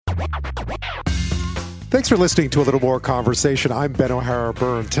Thanks for listening to A Little More Conversation. I'm Ben O'Hara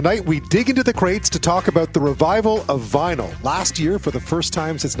Byrne. Tonight, we dig into the crates to talk about the revival of vinyl. Last year, for the first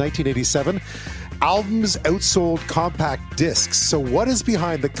time since 1987, albums outsold compact discs. So what is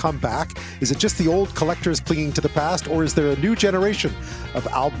behind the comeback? Is it just the old collectors clinging to the past, or is there a new generation of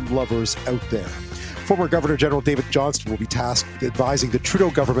album lovers out there? Former Governor General David Johnston will be tasked with advising the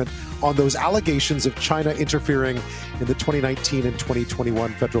Trudeau government on those allegations of China interfering in the 2019 and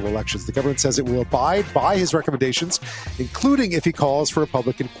 2021 federal elections. The government says it will abide by his recommendations, including if he calls for a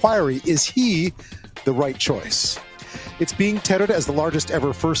public inquiry. Is he the right choice? It's being touted as the largest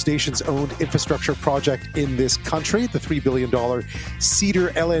ever First Nations-owned infrastructure project in this country. The $3 billion Cedar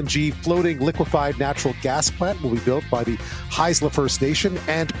LNG floating liquefied natural gas plant will be built by the Haisla First Nation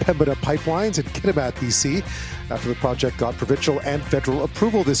and Pembina Pipelines in Kitimat, B.C. after the project got provincial and federal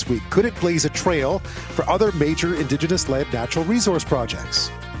approval this week. Could it blaze a trail for other major Indigenous-led natural resource projects?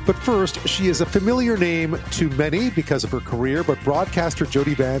 But first, she is a familiar name to many because of her career, but broadcaster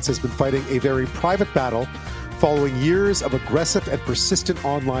Jody Vance has been fighting a very private battle following years of aggressive and persistent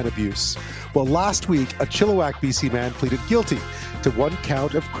online abuse. Well, last week, a Chilliwack, BC man pleaded guilty to one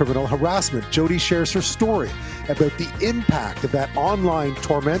count of criminal harassment. Jody shares her story about the impact of that online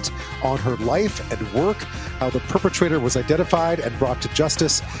torment on her life and work, how the perpetrator was identified and brought to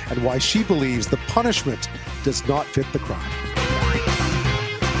justice, and why she believes the punishment does not fit the crime.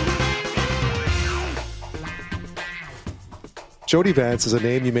 Jody Vance is a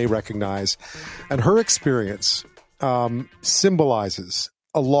name you may recognize, and her experience symbolizes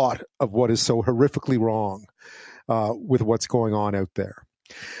a lot of what is so horrifically wrong with what's going on out there.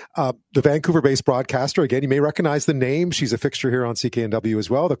 The Vancouver-based broadcaster, again, you may recognize the name. She's a fixture here on CKNW as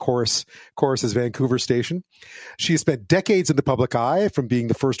well, the Chorus's Vancouver station. She has spent decades in the public eye, from being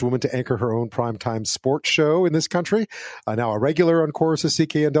the first woman to anchor her own primetime sports show in this country. Now a regular on Chorus's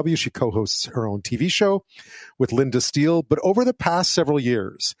CKNW, she co-hosts her own TV show with Linda Steele. But over the past several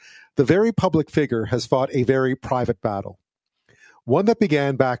years, the very public figure has fought a very private battle. One that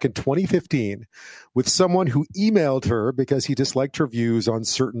began back in 2015 with someone who emailed her because he disliked her views on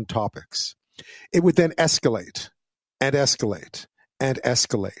certain topics. It would then escalate and escalate and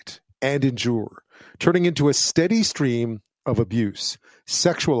escalate and endure, turning into a steady stream of abuse,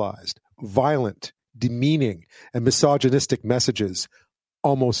 sexualized, violent, demeaning, and misogynistic messages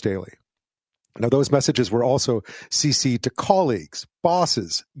almost daily. Now, those messages were also CC'd to colleagues,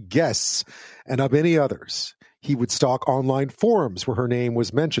 bosses, guests, and many others. He would stalk online forums where her name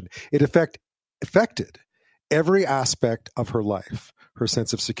was mentioned. It affected every aspect of her life, her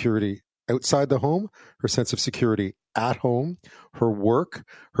sense of security outside the home, her sense of security at home, her work,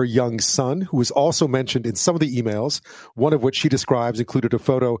 her young son, who was also mentioned in some of the emails, one of which she describes included a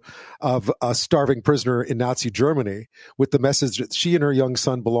photo of a starving prisoner in Nazi Germany with the message that she and her young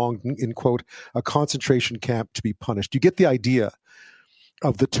son belonged in, quote, a concentration camp to be punished. You get the idea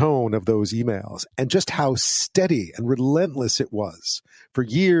of the tone of those emails and just how steady and relentless it was for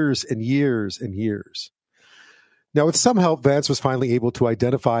years and years and years. Now, with some help, Vance was finally able to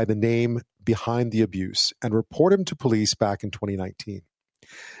identify the name behind the abuse and report him to police back in 2019.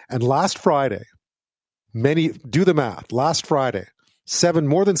 And last Friday, do the math, last Friday,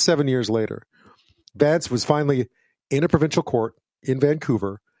 more than 7 years later, Vance was finally in a provincial court in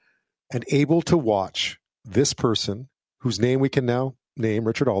Vancouver and able to watch this person, whose name we can now name,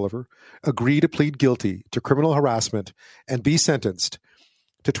 Richard Oliver, agree to plead guilty to criminal harassment and be sentenced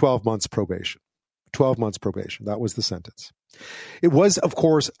to 12 months probation. 12 months probation. That was the sentence. It was, of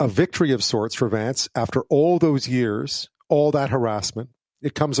course, a victory of sorts for Vance after all those years, all that harassment.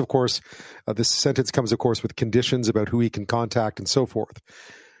 It comes, of course, this sentence comes, of course, with conditions about who he can contact and so forth.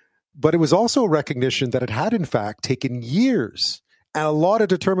 But it was also a recognition that it had, in fact, taken years and a lot of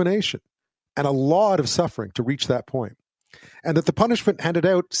determination and a lot of suffering to reach that point. And that the punishment handed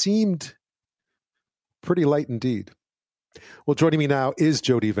out seemed pretty light indeed. Well, joining me now is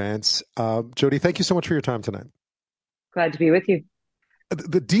Jody Vance. Jody, thank you so much for your time tonight. Glad to be with you.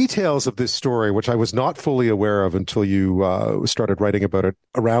 The details of this story, which I was not fully aware of until you started writing about it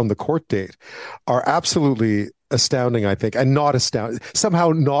around the court date, are absolutely astounding, I think, and not astounding,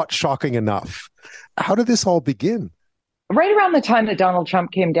 somehow not shocking enough. How did this all begin? Right around the time that Donald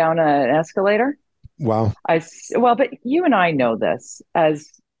Trump came down an escalator. Wow. But you and I know this, as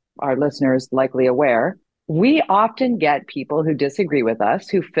our listeners likely aware. We often get people who disagree with us,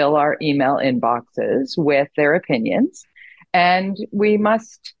 who fill our email inboxes with their opinions, and we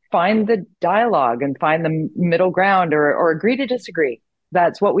must find the dialogue and find the middle ground or agree to disagree.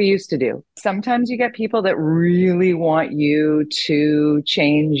 That's what we used to do. Sometimes you get people that really want you to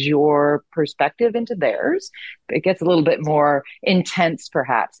change your perspective into theirs. It gets a little bit more intense,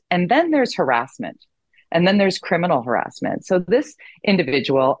 perhaps. And then there's harassment. And then there's criminal harassment. So this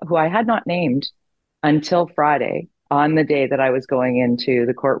individual, who I had not named until Friday, on the day that I was going into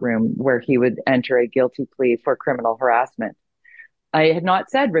the courtroom where he would enter a guilty plea for criminal harassment, I had not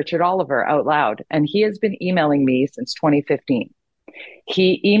said Richard Oliver out loud, and he has been emailing me since 2015.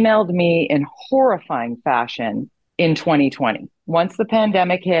 He emailed me in horrifying fashion in 2020. Once the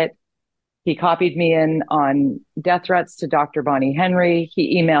pandemic hit, he copied me in on death threats to Dr. Bonnie Henry.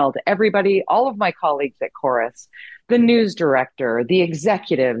 He emailed everybody, all of my colleagues at Chorus, the news director, the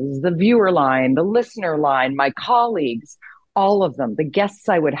executives, the viewer line, the listener line, my colleagues, all of them, the guests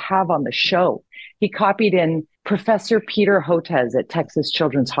I would have on the show. He copied in Professor Peter Hotez at Texas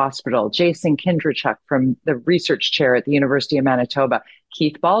Children's Hospital, Jason Kindrachuk from the research chair at the University of Manitoba,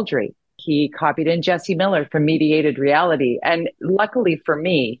 Keith Baldry. He copied in Jesse Miller from Mediated Reality. And luckily for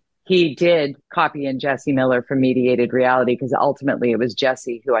me, he did copy in Jesse Miller from Mediated Reality, because ultimately it was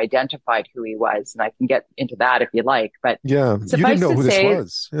Jesse who identified who he was. And I can get into that if you like. But yeah, you didn't know who this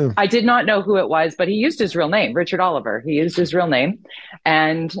was. Yeah. I did not know who it was, but he used his real name, Richard Oliver. He used his real name.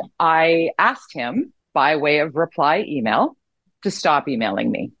 And I asked him by way of reply email to stop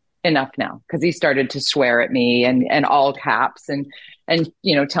emailing me. Enough now, because he started to swear at me and all caps and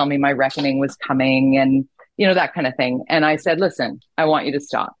tell me my reckoning was coming and that kind of thing. And I said, listen, I want you to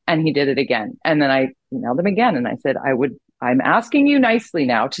stop. And he did it again. And then I emailed him again and I said, I'm asking you nicely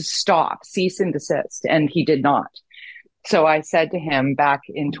now to stop, cease and desist. And he did not. So I said to him back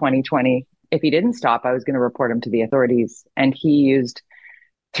in 2020, if he didn't stop, I was going to report him to the authorities. And he used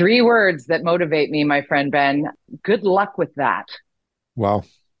 3 words that motivate me, my friend Ben. Good luck with that. Wow.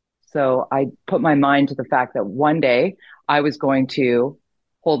 So I put my mind to the fact that one day I was going to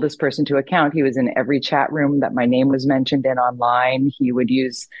hold this person to account. He was in every chat room that my name was mentioned in online. He would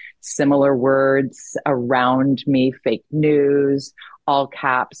use similar words around me, fake news, all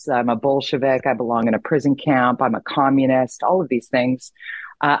caps. I'm a Bolshevik. I belong in a prison camp. I'm a communist, all of these things.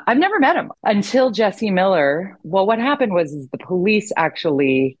 I've never met him until Jesse Miller. Well, what happened was the police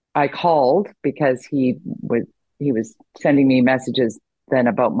actually, I called because he was sending me messages then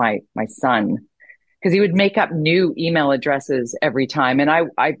about my son, because he would make up new email addresses every time. And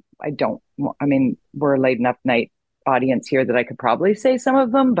we're a late enough night audience here that I could probably say some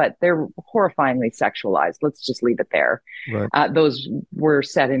of them, but they're horrifyingly sexualized. Let's just leave it there. Right. Those were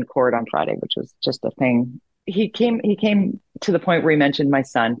said in court on Friday, which was just a thing. He came to the point where he mentioned my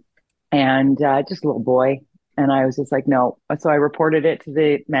son and just a little boy. And I was just like, no. So I reported it to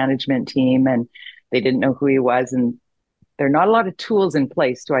the management team and they didn't know who he was. And there are not a lot of tools in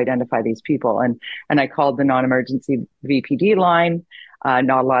place to identify ththese people. And I called the non-emergency VPD line,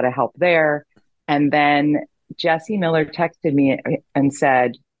 not a lot of help there. And then Jesse Miller texted me and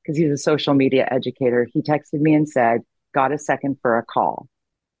said, because he's a social media educator, he texted me and said, got a second for a call?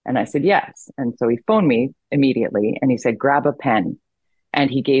 And I said, yes. And so he phoned me immediately and he said, grab a pen. And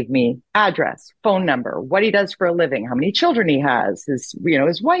he gave me address, phone number, what he does for a living, how many children he has, his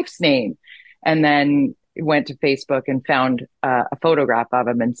wife's name. And then went to Facebook and found a photograph of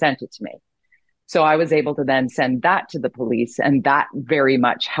him and sent it to me. So I was able to then send that to the police, and that very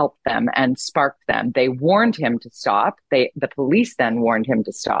much helped them and sparked them. They warned him to stop. The police then warned him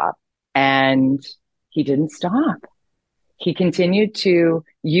to stop, and he didn't stop. He continued to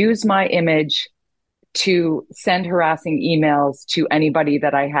use my image to send harassing emails to anybody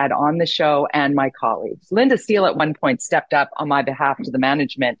that I had on the show and my colleagues. Linda Steele at one point stepped up on my behalf to the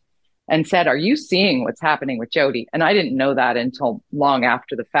management and said, are you seeing what's happening with Jody? And I didn't know that until long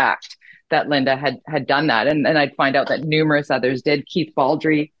after the fact that Linda had done that. And I'd find out that numerous others did, Keith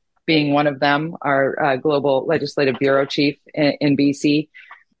Baldry being one of them, our global legislative bureau chief in BC.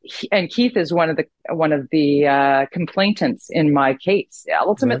 And Keith is one of the complainants in my case.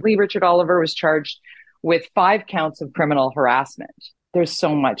 Ultimately, right. Richard Oliver was charged with 5 counts of criminal harassment. There's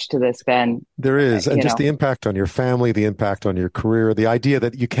so much to this, Ben. There is. And just the impact on your family, the impact on your career, the idea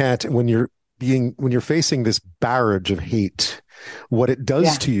that you can't, when you're facing this barrage of hate, what it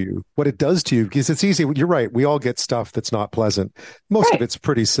does to you, because it's easy. You're right. We all get stuff that's not pleasant. Most of it's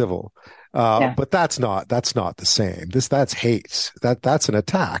pretty civil. But that's not the same. That's hate. That's an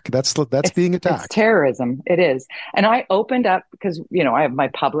attack. That's being attacked. It's terrorism. It is. And I opened up because, I have my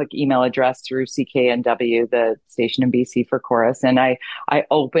public email address through CKNW, the station in BC for Chorus. And I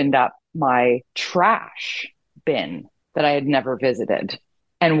opened up my trash bin that I had never visited.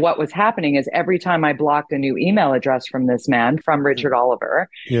 And what was happening is every time I blocked a new email address from this man, from Richard Oliver,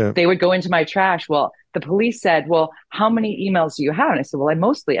 they would go into my trash. Well, the police said, well, how many emails do you have? And I said, well,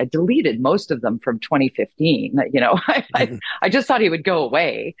 I deleted most of them from 2015. I just thought he would go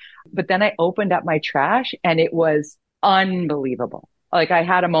away. But then I opened up my trash and it was unbelievable. Like I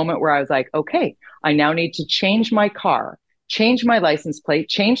had a moment where I was like, okay, I now need to change my car, change my license plate,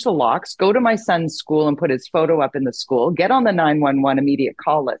 change the locks, go to my son's school and put his photo up in the school, get on the 911 immediate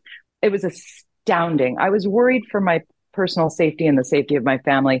call list. It was astounding. I was worried for my personal safety and the safety of my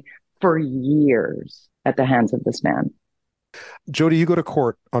family for years at the hands of this man. Jody, you go to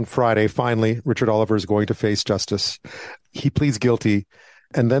court on Friday. Finally, Richard Oliver is going to face justice. He pleads guilty.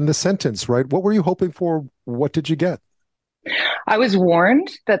 And then the sentence, right? What were you hoping for? What did you get? I was warned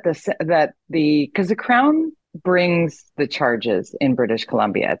that because the Crown brings the charges in British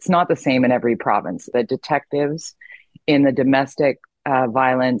Columbia. It's not the same in every province. The detectives in the domestic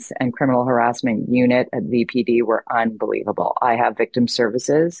violence and criminal harassment unit at VPD were unbelievable. I have victim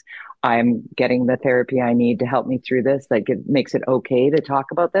services. I'm getting the therapy I need to help me through this. Like it makes it okay to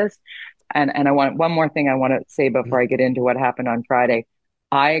talk about this. And I want one more thing I want to say before I get into what happened on Friday.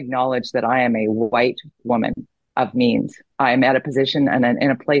 I acknowledge that I am a white woman of means. I am at a position and in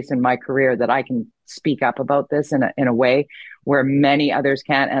a place in my career that I can speak up about this in a way where many others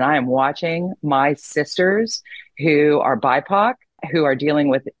can't. And I am watching my sisters who are BIPOC, who are dealing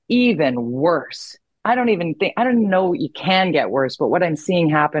with even worse. I don't know you can get worse, but what I'm seeing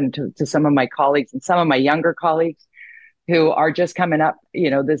happen to some of my colleagues and some of my younger colleagues who are just coming up,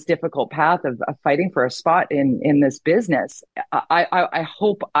 this difficult path of fighting for a spot in this business. I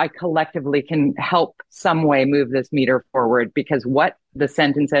hope I collectively can help some way move this meter forward, because what the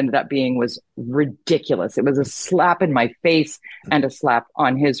sentence ended up being was ridiculous. It was a slap in my face and a slap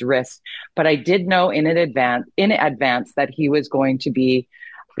on his wrist. But I did know in advance that he was going to be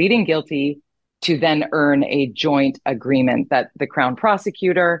pleading guilty to then earn a joint agreement that the Crown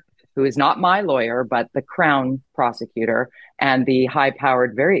prosecutor, who is not my lawyer, but the Crown prosecutor, and the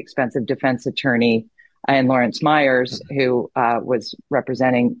high-powered, very expensive defense attorney, and Lawrence Myers, who was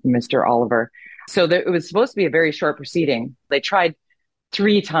representing Mr. Oliver. So it was supposed to be a very short proceeding. They tried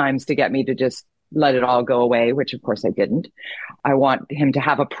 3 times to get me to just let it all go away, which of course I didn't. I want him to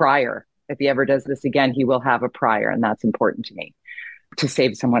have a prior. If he ever does this again, he will have a prior, and that's important to me to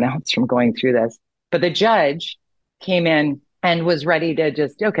save someone else from going through this. But the judge came in and was ready to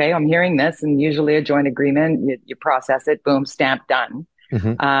just, okay, I'm hearing this, and usually a joint agreement, you process it, boom, stamp, done.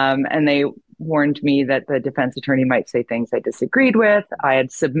 Mm-hmm. And they warned me that the defense attorney might say things I disagreed with. I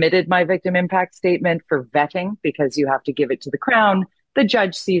had submitted my victim impact statement for vetting, because you have to give it to the Crown. The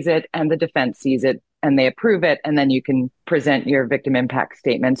judge sees it and the defense sees it and they approve it, and then you can present your victim impact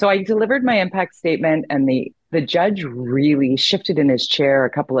statement. So I delivered my impact statement, and the judge really shifted in his chair a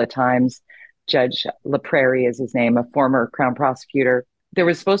couple of times. Judge LaPrairie is his name, a former Crown prosecutor. There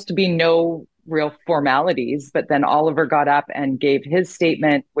was supposed to be no real formalities, but then Oliver got up and gave his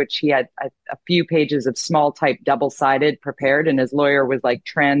statement, which he had a few pages of small type double-sided prepared, and his lawyer was like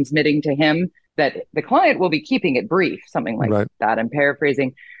transmitting to him that the client will be keeping it brief, something like that. I'm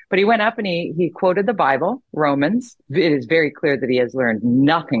paraphrasing. But he went up and he quoted the Bible, Romans. It is very clear that he has learned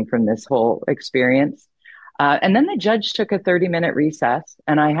nothing from this whole experience. And then the judge took a 30-minute recess,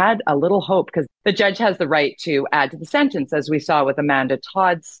 and I had a little hope, because the judge has the right to add to the sentence, as we saw with Amanda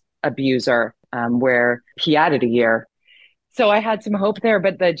Todd's abuser, where he added a year. So I had some hope there,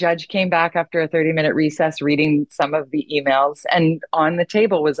 but the judge came back after a 30-minute recess, reading some of the emails, and on the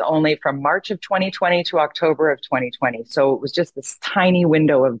table was only from March of 2020 to October of 2020. So it was just this tiny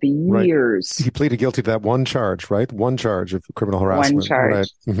window of the years. Right. He pleaded guilty to that one charge, right? One charge of criminal harassment. One charge.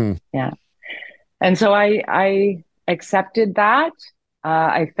 Right. Mm-hmm. Yeah. And so I accepted that.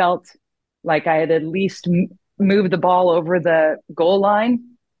 I felt like I had at least moved the ball over the goal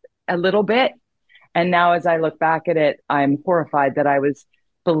line a little bit. And now as I look back at it, I'm horrified that I was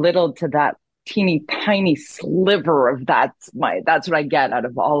belittled to that teeny tiny sliver of that's what I get out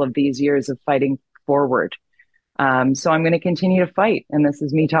of all of these years of fighting forward. So I'm going to continue to fight. And this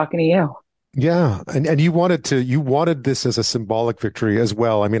is me talking to you. Yeah. And you wanted this as a symbolic victory as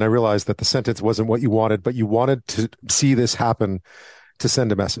well. I mean, I realized that the sentence wasn't what you wanted, but you wanted to see this happen to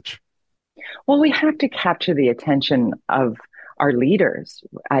send a message. Well, we have to capture the attention of our leaders,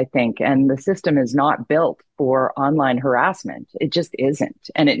 I think, and the system is not built for online harassment. It just isn't.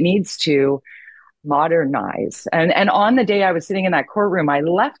 And it needs to modernize. And on the day I was sitting in that courtroom, I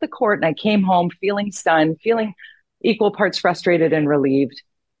left the court and I came home feeling stunned, feeling equal parts frustrated and relieved.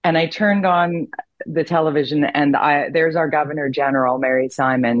 And I turned on the television, and there's our Governor General, Mary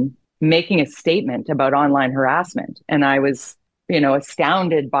Simon, making a statement about online harassment. And I was,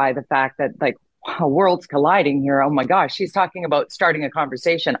 astounded by the fact that, like, wow, worlds colliding here. Oh my gosh, she's talking about starting a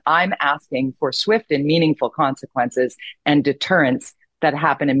conversation. I'm asking for swift and meaningful consequences and deterrence that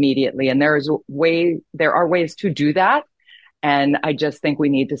happen immediately. And there are ways to do that. And I just think we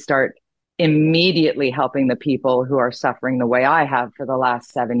need to start immediately helping the people who are suffering the way I have for the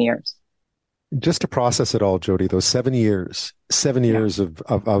last 7 years. Just to process it all, Jody, those 7 years, 7 years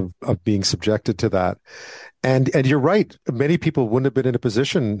of being subjected to that. And you're right. Many people wouldn't have been in a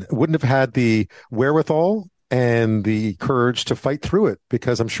position, wouldn't have had the wherewithal and the courage to fight through it,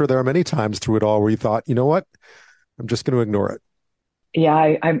 because I'm sure there are many times through it all where you thought, you know what, I'm just going to ignore it.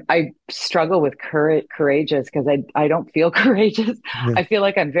 Yeah, I struggle with courageous because I don't feel courageous. Yeah. I feel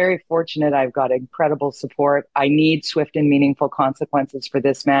like I'm very fortunate. I've got incredible support. I need swift and meaningful consequences for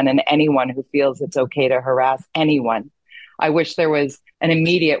this man and anyone who feels it's okay to harass anyone. I wish there was an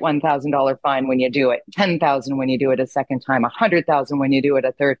immediate $1,000 fine when you do it, $10,000 when you do it a second time, $100,000 when you do it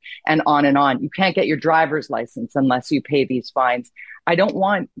a third, and on and on. You can't get your driver's license unless you pay these fines. I don't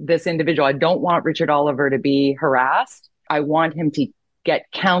want this individual. I don't want Richard Oliver to be harassed. I want him to get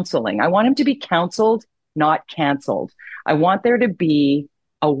counseling. I want him to be counseled, not canceled. I want there to be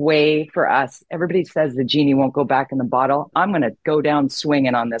a way for us. Everybody says the genie won't go back in the bottle. I'm going to go down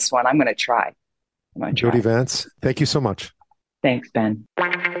swinging on this one. I'm going to try. Jody Vance, thank you so much. Thanks, Ben.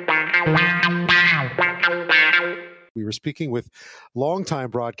 We were speaking with longtime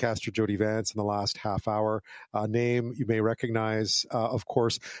broadcaster Jody Vance in the last half hour, a name you may recognize, of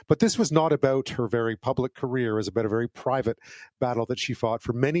course. But this was not about her very public career. It was about a very private battle that she fought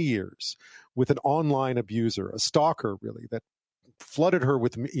for many years with an online abuser, a stalker, really, that flooded her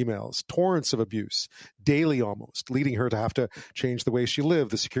with emails, torrents of abuse, daily almost, leading her to have to change the way she lived,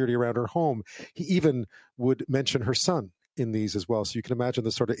 the security around her home. He even would mention her son in these as well. So you can imagine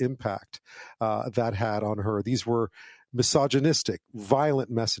the sort of impact that had on her. These were misogynistic, violent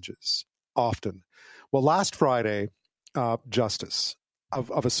messages, often. Well, last Friday, justice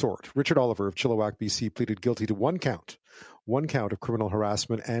of a sort, Richard Oliver of Chilliwack, BC, pleaded guilty to one count of criminal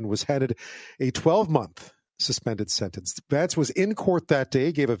harassment and was handed a 12-month suspended sentence. Vance was in court that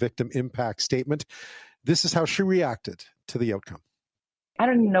day, gave a victim impact statement. This is how she reacted to the outcome. I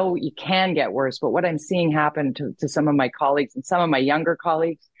don't know, you can get worse, but what I'm seeing happen to some of my colleagues and some of my younger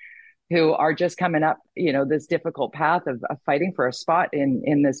colleagues who are just coming up, this difficult path of fighting for a spot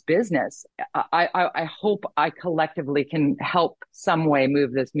in this business. I hope I collectively can help some way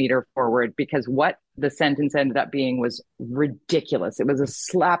move this meter forward, because what the sentence ended up being was ridiculous. It was a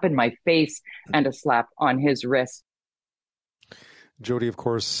slap in my face and a slap on his wrist. Jody, of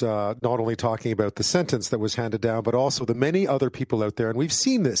course, not only talking about the sentence that was handed down, but also the many other people out there. And we've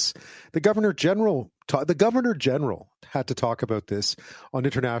seen this. The Governor General had to talk about this on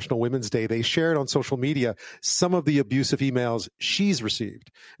International Women's Day. They shared on social media some of the abusive emails she's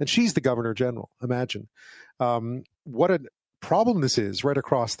received. And she's the Governor General. Imagine what a problem this is right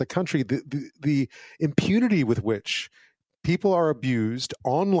across the country. The impunity with which people are abused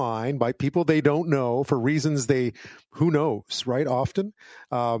online by people they don't know for reasons who knows, right? Often.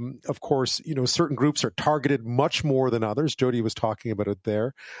 Of course, certain groups are targeted much more than others. Jody was talking about it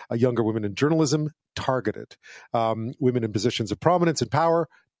there. Younger women in journalism, targeted. Women in positions of prominence and power,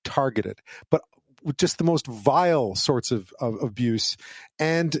 targeted. But with just the most vile sorts of abuse.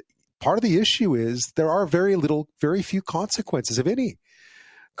 And part of the issue is there are very few consequences, if any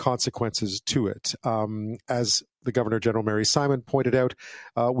consequences to it. As the Governor General Mary Simon pointed out,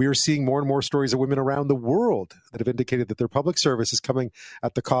 we are seeing more and more stories of women around the world that have indicated that their public service is coming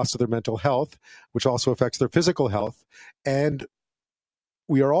at the cost of their mental health, which also affects their physical health. And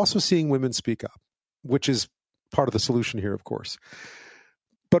we are also seeing women speak up, which is part of the solution here, of course.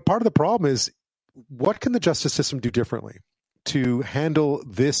 But part of the problem is, what can the justice system do differently to handle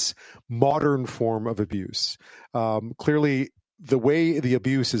this modern form of abuse? Clearly, the way the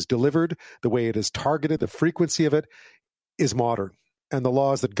abuse is delivered, the way it is targeted, the frequency of it is modern. And the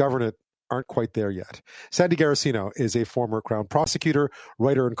laws that govern it aren't quite there yet. Sandy Garassino is a former Crown prosecutor,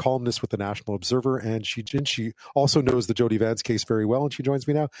 writer and columnist with the National Observer, and she also knows the Jody Vance case very well, and she joins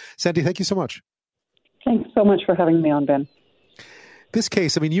me now. Sandy, thank you so much. Thanks so much for having me on, Ben. This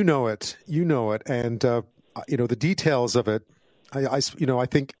case, you know it, and the details of it. I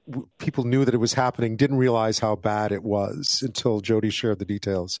think people knew that it was happening, didn't realize how bad it was until Jody shared the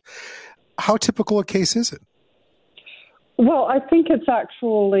details. How typical a case is it? Well, I think it's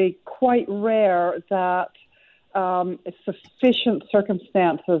actually quite rare that sufficient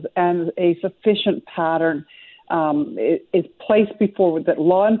circumstances and a sufficient pattern is placed before that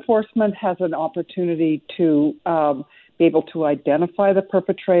law enforcement has an opportunity to be able to identify the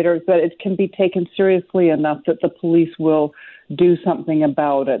perpetrators, that it can be taken seriously enough that the police will do something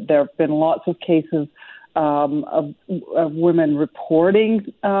about it. There have been lots of cases of women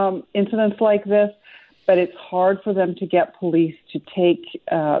reporting incidents like this, but it's hard for them to get police to take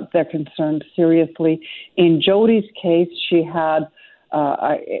their concerns seriously. In Jody's case, she had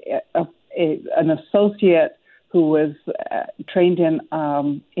a an associate who was trained in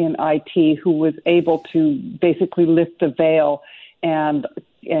IT, who was able to basically lift the veil and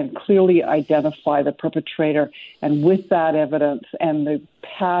clearly identify the perpetrator. And with that evidence and the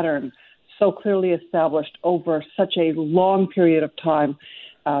pattern so clearly established over such a long period of time,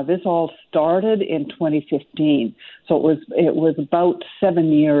 this all started in 2015. So it was about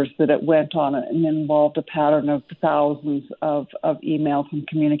 7 years that it went on and involved a pattern of thousands of emails and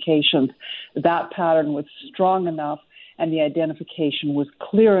communications. That pattern was strong enough and the identification was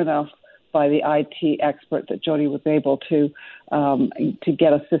clear enough by the IT expert that Jody was able to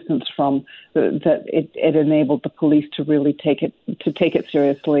get assistance from, that it enabled the police to really take it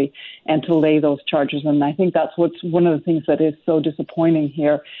seriously and to lay those charges. And I think that's what's one of the things that is so disappointing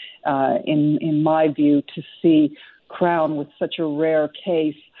here, in my view, to see Crown with such a rare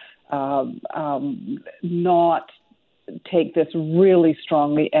case not take this really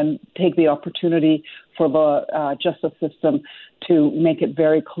strongly and take the opportunity for the justice system to make it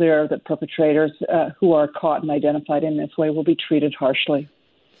very clear that perpetrators who are caught and identified in this way will be treated harshly.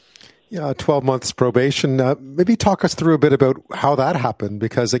 Yeah, 12 months probation. Maybe talk us through a bit about how that happened,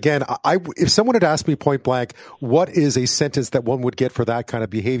 because again, if someone had asked me point blank, what is a sentence that one would get for that kind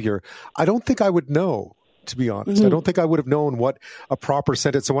of behavior, I don't think I would know. To be honest, I don't think I would have known what a proper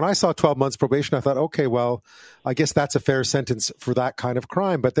sentence. So when I saw 12 months probation, I thought, okay, well, I guess that's a fair sentence for that kind of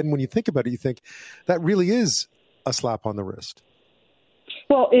crime. But then when you think about it, you think that really is a slap on the wrist.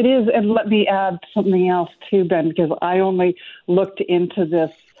 Well, it is. And let me add something else too, Ben, because I only looked into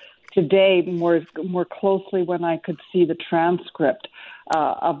this today more closely when I could see the transcript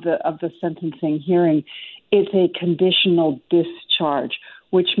of the sentencing hearing. It's a conditional discharge,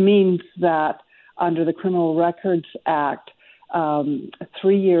 which means that under the Criminal Records Act,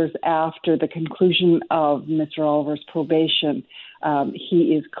 3 years after the conclusion of Mr. Oliver's probation,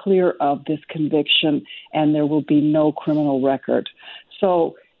 he is clear of this conviction and there will be no criminal record.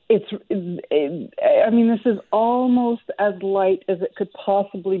 So this is almost as light as it could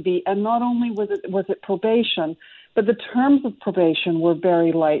possibly be. And not only was it probation, but the terms of probation were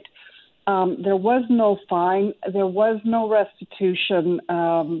very light. There was no fine. There was no restitution.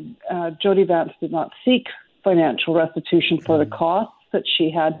 Jody Vance did not seek financial restitution for the costs that she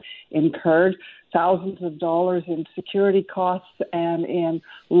had incurred, thousands of dollars in security costs and in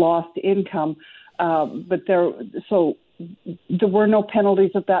lost income. But there were no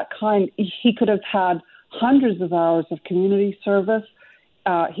penalties of that kind. He could have had hundreds of hours of community service.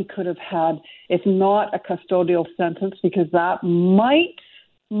 He could have had, if not a custodial sentence, because that might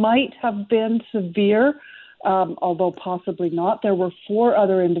have been severe, although possibly not. There were 4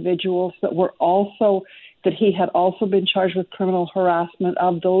 other individuals that he had also been charged with criminal harassment.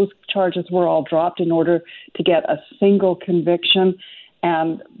 Of those charges were all dropped in order to get a single conviction,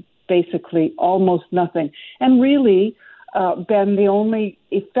 and basically almost nothing. And really, Ben, the only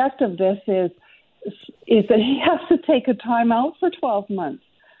effect of this is that he has to take a time out for 12 months.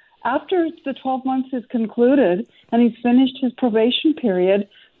 After the 12 months is concluded and he's finished his probation period,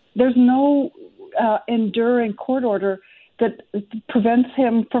 there's no enduring court order that prevents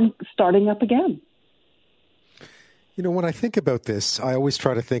him from starting up again. You know, when I think about this, I always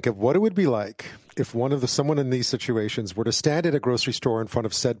try to think of what it would be like if someone in these situations were to stand at a grocery store in front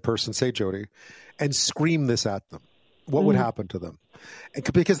of said person, say Jody, and scream this at them. What would happen to them?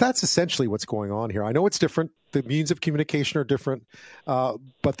 Because that's essentially what's going on here. I know it's different. The means of communication are different.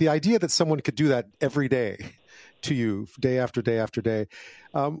 But the idea that someone could do that every day to you, day after day after day,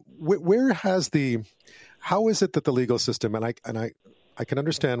 how is it that the legal system, and I can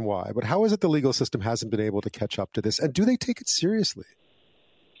understand why, but how is it the legal system hasn't been able to catch up to this? And do they take it seriously?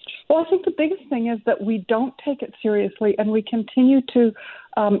 Well, I think the biggest thing is that we don't take it seriously and we continue to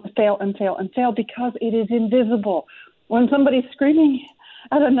fail and fail and fail because it is invisible. When somebody's screaming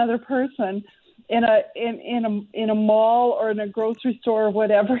at another person in a mall or in a grocery store or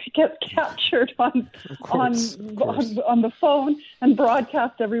whatever, it gets captured on the phone and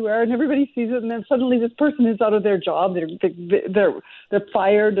broadcast everywhere, and everybody sees it. And then suddenly, this person is out of their job. They're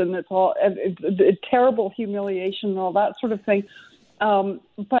fired, and it's all it's terrible humiliation and all that sort of thing.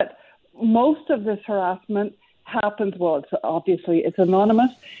 But most of this harassment happens. Well, it's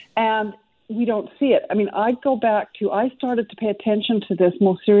anonymous, and we don't see it. I mean, I started to pay attention to this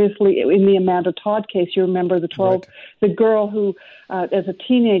most seriously in the Amanda Todd case. You remember the girl who, as a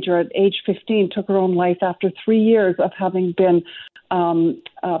teenager at age 15, took her own life after 3 years of having been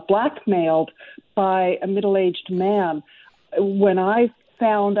blackmailed by a middle-aged man. When I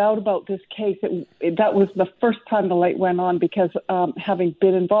found out about this case, that was the first time the light went on because having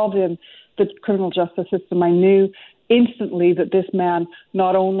been involved in the criminal justice system, I knew instantly that this man,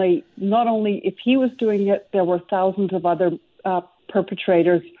 not only if he was doing it, there were thousands of other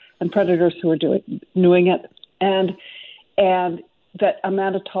perpetrators and predators who were doing it, and that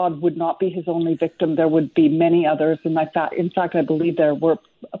Amanda Todd would not be his only victim. There would be many others, and in fact, I believe there were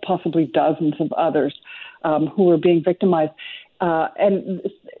possibly dozens of others who were being victimized. And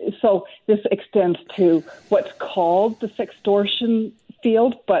so this extends to what's called the sextortion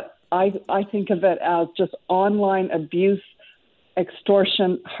field, but I think of it as just online abuse,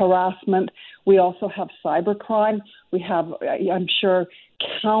 extortion, harassment. We also have cybercrime. We have, I'm sure,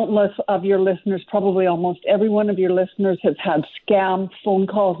 countless of your listeners, probably almost every one of your listeners has had scam phone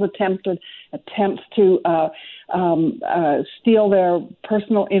calls attempts to steal their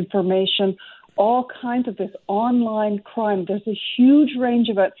personal information, all kinds of this online crime. There's a huge range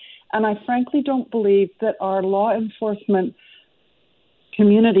of it. And I frankly don't believe that our law enforcement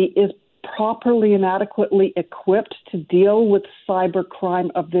community is properly and adequately equipped to deal with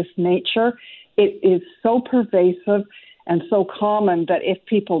cybercrime of this nature. It is so pervasive and so common that if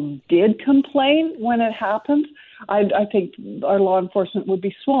people did complain when it happens, I think our law enforcement would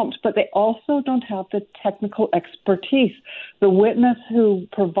be swamped. But they also don't have the technical expertise. The witness who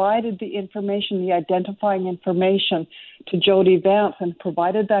provided the information, the identifying information to Jody Vance and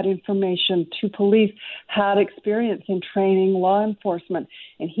provided that information to police had experience in training law enforcement.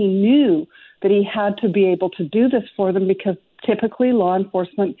 And he knew that he had to be able to do this for them because typically law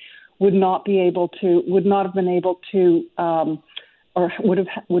enforcement would not have been able to, or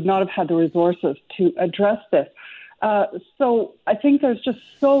would not have had the resources to address this. So I think there's just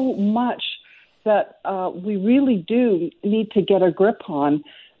so much that we really do need to get a grip on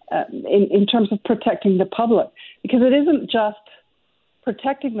in terms of protecting the public, because it isn't just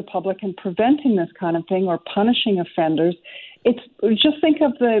protecting the public and preventing this kind of thing or punishing offenders. It's just think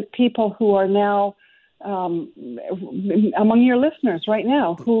of the people who are now among your listeners right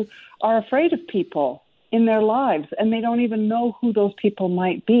now who are afraid of people in their lives, and they don't even know who those people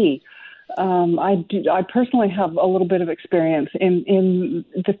might be. I personally have a little bit of experience in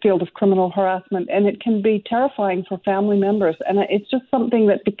the field of criminal harassment, and it can be terrifying for family members. And it's just something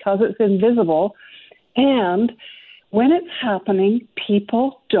that, because it's invisible, and when it's happening,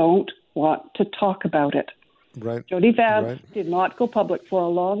 people don't want to talk about it. Right. Jody Vance did not go public for a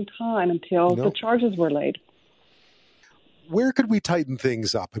long time until the charges were laid. Where could we tighten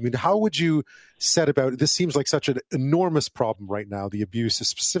things up? I mean, how would you set about it? This seems like such an enormous problem right now, the abuse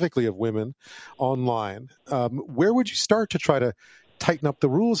specifically of women online. Where would you start to try to tighten up the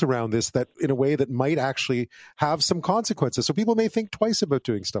rules around this that in a way that might actually have some consequences so people may think twice about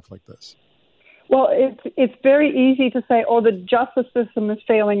doing stuff like this? Well, it's very easy to say, oh, the justice system is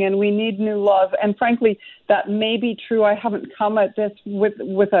failing and we need new laws. And frankly, that may be true. I haven't come at this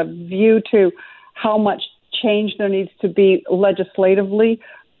with a view to how much change there needs to be legislatively.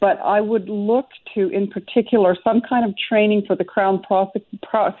 But I would look to, in particular, some kind of training for the Crown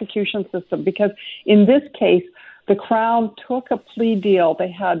prosecution system, because in this case, the Crown took a plea deal. They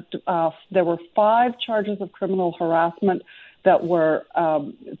had there were 5 charges of criminal harassment that were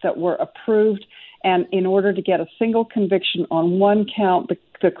approved, and in order to get a single conviction on one count,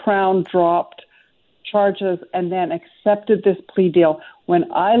 the Crown dropped charges and then accepted this plea deal. When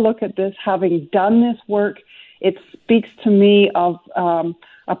I look at this, having done this work, it speaks to me of a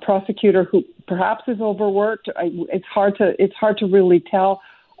prosecutor who perhaps is overworked. It's hard to really tell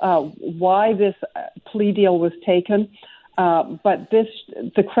why this plea deal was taken. But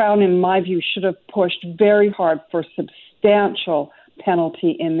the Crown, in my view, should have pushed very hard for substantial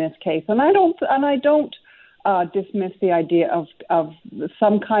penalty in this case. And I don't dismiss the idea of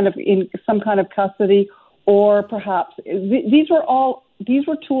some kind of custody, or perhaps these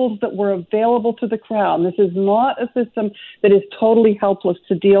were tools that were available to the Crown. This is not a system that is totally helpless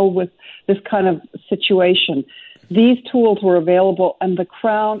to deal with this kind of situation. These tools were available, and the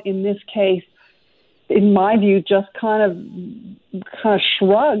Crown in this case, in my view, just kind of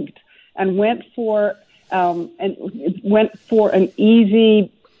shrugged and went for an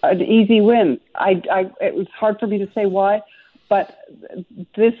easy win. It was hard for me to say why, but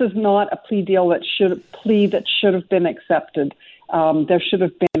this is not a plea that should have been accepted. There should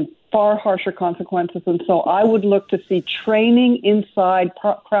have been far harsher consequences, and so I would look to see training inside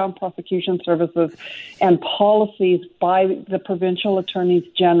Crown Prosecution Services and policies by the provincial attorneys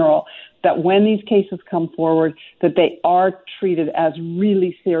general that when these cases come forward, that they are treated as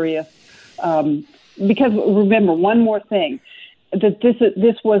really serious. Because remember, one more thing, that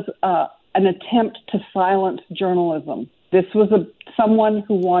this was an attempt to silence journalism. This was someone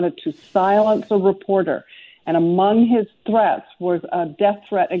who wanted to silence a reporter. And among his threats was a death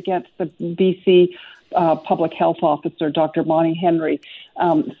threat against the BC public health officer, Dr. Bonnie Henry.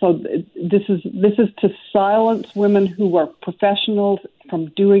 So this is to silence women who are professionals from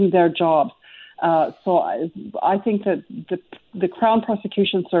doing their jobs. So I think that the Crown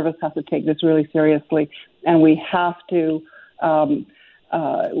Prosecution Service has to take this really seriously, and we have to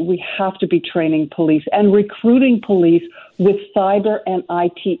be training police and recruiting police with cyber and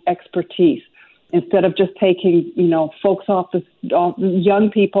IT expertise, instead of just taking, folks off young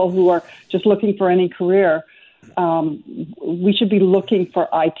people who are just looking for any career. We should be looking for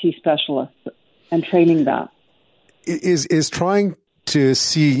IT specialists and training that. Is trying to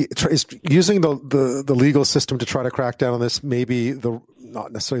see, is using the legal system to try to crack down on this maybe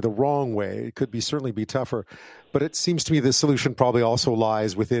not necessarily the wrong way. It could certainly be tougher, but it seems to me the solution probably also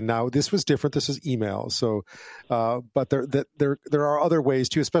lies within. Now, this was different. This is email, so but there are other ways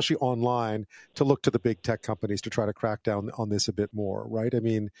too, especially online, to look to the big tech companies to try to crack down on this a bit more, right? I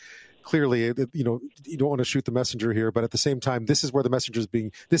mean, clearly, you don't want to shoot the messenger here, but at the same time, this is how the message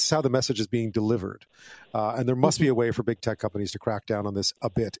is being delivered. And there must be a way for big tech companies to crack down on this a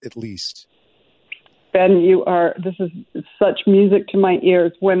bit, at least. Ben, this is such music to my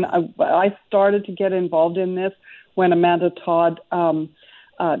ears. When I started to get involved in this, when Amanda Todd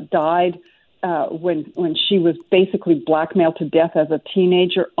died, when she was basically blackmailed to death as a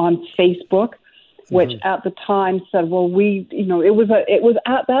teenager on Facebook, which at the time said, well, it was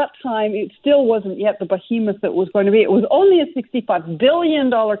at that time, it still wasn't yet the behemoth that was going to be. It was only a $65 billion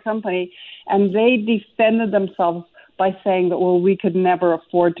company, and they defended themselves by saying that, well, we could never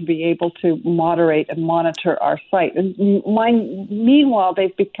afford to be able to moderate and monitor our site. And meanwhile,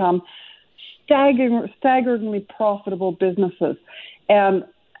 they've become staggeringly profitable businesses. And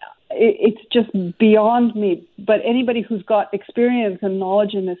it's just beyond me. But anybody who's got experience and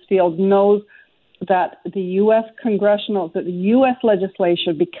knowledge in this field knows that the U.S.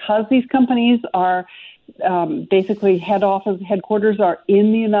 legislation, because these companies are basically headquarters are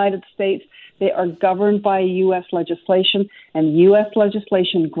in the United States, they are governed by U.S. legislation, and U.S.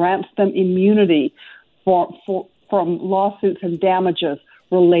 legislation grants them immunity from lawsuits and damages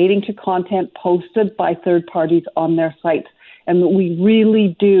relating to content posted by third parties on their sites. And we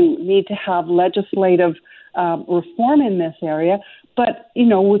really do need to have legislative reform in this area. But,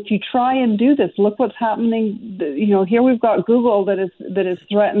 if you try and do this, look what's happening. Here we've got Google that is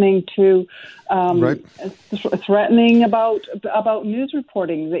threatening to threatening about news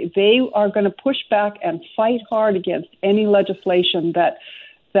reporting. They are going to push back and fight hard against any legislation that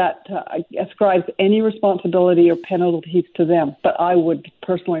ascribes any responsibility or penalties to them. But I would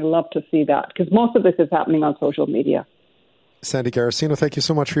personally love to see that, because most of this is happening on social media. Sandy Garassino, thank you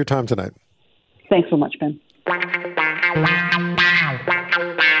so much for your time tonight. Thanks so much, Ben.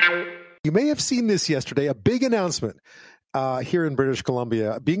 You may have seen this yesterday, a big announcement here in British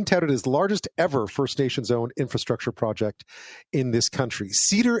Columbia, being touted as the largest ever First Nations-owned infrastructure project in this country.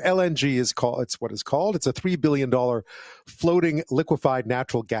 Cedar LNG is called. It's what it's called. It's a $3 billion floating liquefied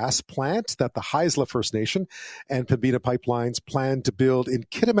natural gas plant that the Haisla First Nation and Pembina Pipelines plan to build in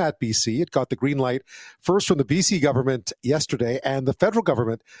Kitimat, BC. It got the green light first from the BC government yesterday and the federal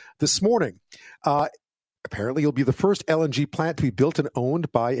government this morning. Apparently, it'll be the first LNG plant to be built and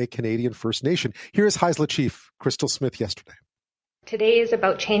owned by a Canadian First Nation. Here is Haisla Chief Crystal Smith yesterday. Today is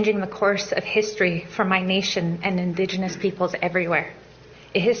about changing the course of history for my nation and Indigenous peoples everywhere.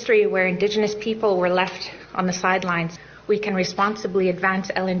 A history where Indigenous people were left on the sidelines. We can responsibly advance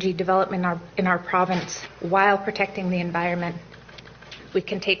LNG development in our province while protecting the environment. We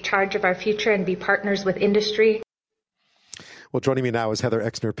can take charge of our future and be partners with industry. Well, joining me now is Heather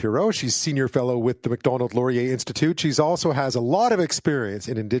Exner-Pirot. She's Senior Fellow with the Macdonald-Laurier Institute. She also has a lot of experience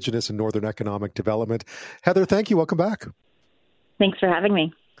in Indigenous and Northern economic development. Heather, thank you. Welcome back. Thanks for having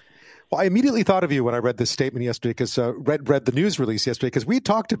me. Well, I immediately thought of you when I read this statement yesterday, because read the news release yesterday, because we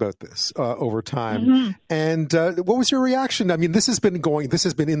talked about this over time. Mm-hmm. And what was your reaction? I mean, this has been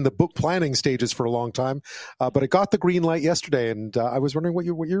in the book planning stages for a long time, but it got the green light yesterday, and I was wondering what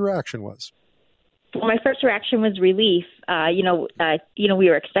your reaction was. Well, my first reaction was relief. We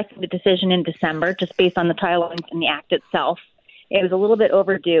were expecting the decision in December, just based on the timelines and the act itself. It was a little bit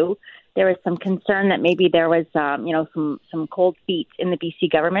overdue. There was some concern that maybe there was, some cold feet in the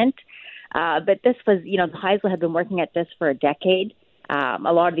BC government. But this was, the Haisla had been working at this for a decade. A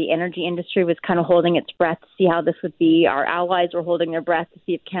lot of the energy industry was kind of holding its breath to see how this would be. Our allies were holding their breath to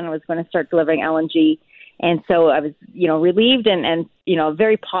see if Canada was going to start delivering LNG. And so I was, relieved and a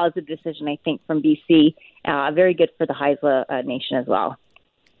very positive decision, I think, from BC. Very good for the Haisla Nation as well.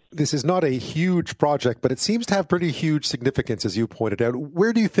 This is not a huge project, but it seems to have pretty huge significance, as you pointed out.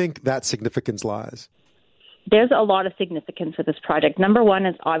 Where do you think that significance lies? there's a lot of significance with this project. Number one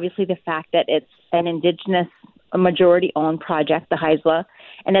is obviously the fact that it's an Indigenous majority-owned project, the Haisla,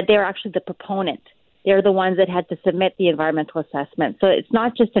 and that they're actually the proponent. They're the ones that had to submit the environmental assessment. So it's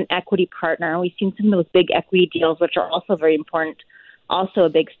not just an equity partner. We've seen some of those big equity deals, which are also very important, also a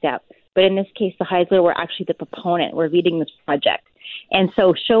big step. But in this case, the Haisla were actually the proponent. We're leading this project. And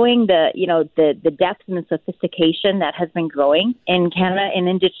so showing the depth and the sophistication that has been growing in Canada in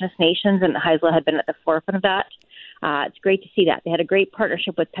Indigenous nations, and the Haisla had been at the forefront of that. It's great to see that. They had a great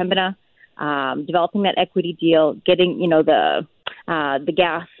partnership with Pembina, developing that equity deal, getting, the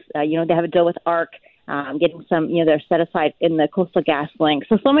gas, they have a deal with ARC, getting some, they're set aside in the Coastal Gas Link.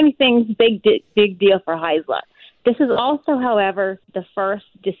 So many things, big deal for Haisla. This is also, however, the first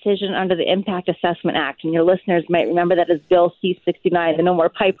decision under the Impact Assessment Act, and your listeners might remember that as Bill C-69, the No More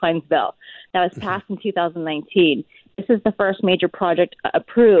Pipelines Bill, that was passed in 2019. This is the first major project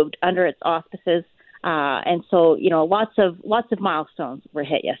approved under its auspices, and so lots of milestones were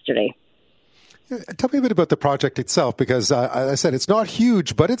hit yesterday. Tell me a bit about the project itself, because as I said, it's not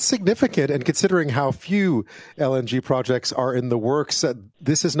huge, but it's significant. And considering how few LNG projects are in the works,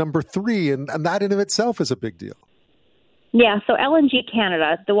 this is number 3, and that in of itself is a big deal. Yeah, so LNG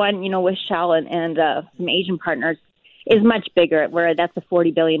Canada, the one, with Shell and some Asian partners, is much bigger, where that's a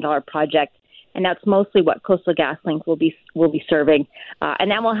 $40 billion project. And that's mostly what Coastal GasLink will be serving. And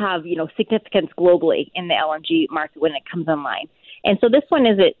that will have, significance globally in the LNG market when it comes online. And so this one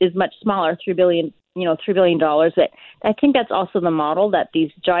is much smaller, $3 billion. But I think that's also the model, that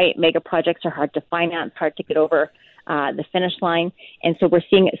these giant mega projects are hard to finance, hard to get over the finish line. And so we're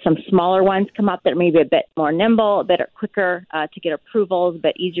seeing some smaller ones come up that are maybe a bit more nimble, a bit quicker to get approvals, a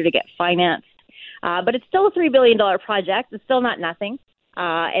bit easier to get financed. But it's still a $3 billion project. It's still not nothing.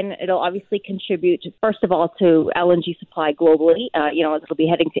 And it'll obviously contribute, first of all, to LNG supply globally. It'll be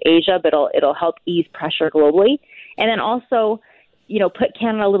heading to Asia, but it'll help ease pressure globally. And then also, put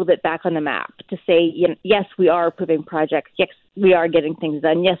Canada a little bit back on the map to say, yes, we are approving projects. Yes, we are getting things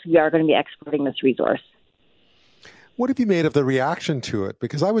done. Yes, we are going to be exporting this resource. What have you made of the reaction to it?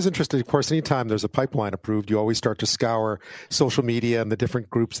 Because I was interested, of course, anytime there's a pipeline approved, you always start to scour social media and the different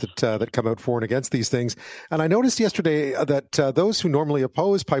groups that come out for and against these things. And I noticed yesterday that those who normally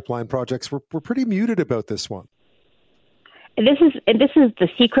oppose pipeline projects were pretty muted about this one. This is the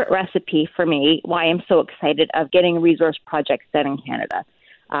secret recipe for me, why I'm so excited of getting resource projects done in Canada.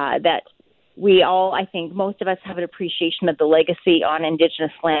 That we all, I think most of us have an appreciation of the legacy on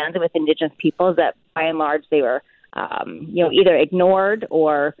Indigenous lands with Indigenous peoples, that by and large they were either ignored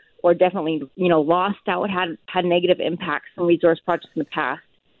or definitely, lost out, had negative impacts from resource projects in the past.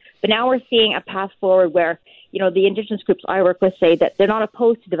 But now we're seeing a path forward where, the Indigenous groups I work with say that they're not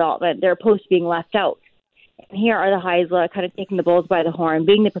opposed to development, they're opposed to being left out. And here are the Haisla kind of taking the bulls by the horn,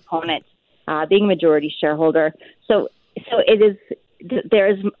 being the proponent, being a majority shareholder. So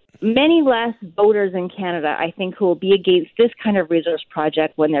there's many less voters in Canada, I think, who will be against this kind of resource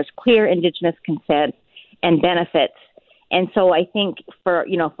project when there's clear Indigenous consent and benefits. And so I think for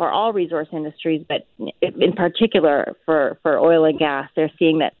all resource industries, but in particular for oil and gas, they're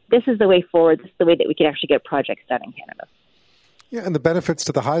seeing that this is the way forward. This is the way that we can actually get projects done in Canada. Yeah, and the benefits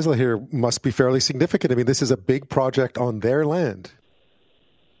to the Haisla here must be fairly significant. I mean, this is a big project on their land.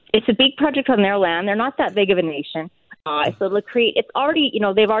 It's a big project on their land. They're not that big of a nation. So it'll create, it's already,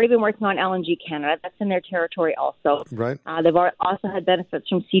 they've already been working on LNG Canada. That's in their territory also. Right. They've also had benefits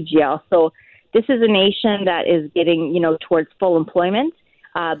from CGL. So this is a nation that is getting, towards full employment.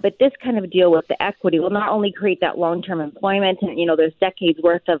 But this kind of deal with the equity will not only create that long-term employment, and, there's decades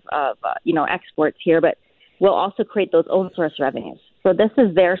worth of exports here, but will also create those own source revenues. So this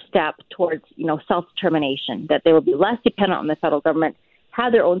is their step towards, self-determination, that they will be less dependent on the federal government,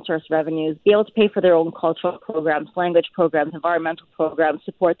 have their own source revenues, be able to pay for their own cultural programs, language programs, environmental programs,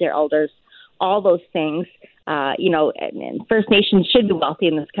 support their elders, all those things. And First Nations should be wealthy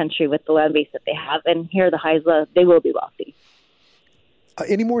in this country with the land base that they have. And here, the Haisla, they will be wealthy.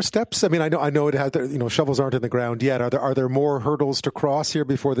 Any more steps? I mean, I know it has. Shovels aren't in the ground yet. Are there more hurdles to cross here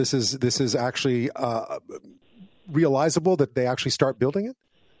before this is actually realizable, that they actually start building it?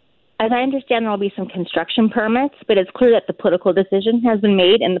 As I understand, there will be some construction permits, but it's clear that the political decision has been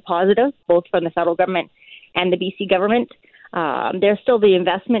made in the positive, both from the federal government and the BC government. There's still the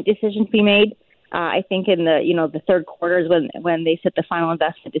investment decision to be made. I think in the third quarter is when they said the final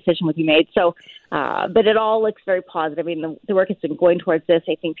investment decision would be made. So, but it all looks very positive. I mean, the work has been going towards this.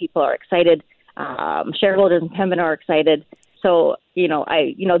 I think people are excited. Shareholders in Pembina are excited. So,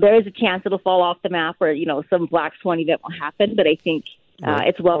 there is a chance it'll fall off the map, or some black swan event will happen. But I think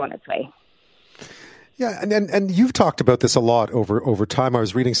it's well on its way. Yeah, and you've talked about this a lot over time. I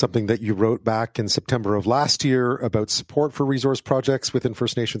was reading something that you wrote back in September of last year about support for resource projects within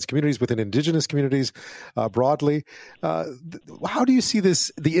First Nations communities, within Indigenous communities broadly. How do you see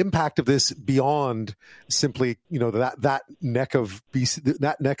the impact of this beyond simply, that neck of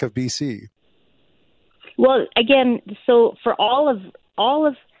BC? Well, again, so for all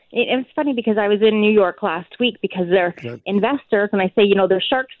of it's funny because I was in New York last week because they're investors, and I say, there's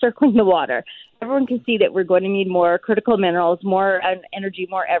sharks circling the water. Everyone can see that we're going to need more critical minerals, more energy,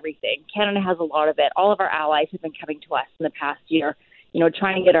 more everything. Canada has a lot of it. All of our allies have been coming to us in the past year,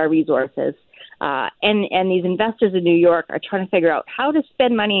 trying to get our resources. And these investors in New York are trying to figure out how to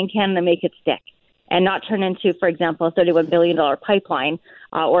spend money in Canada and make it stick and not turn into, for example, a $31 billion pipeline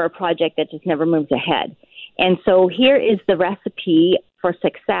or a project that just never moves ahead. And so here is the recipe for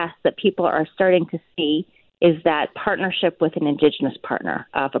success that people are starting to see, is that partnership with an Indigenous partner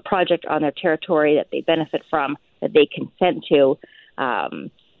of a project on their territory that they benefit from, that they consent to.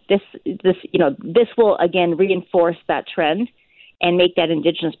 This will again reinforce that trend and make that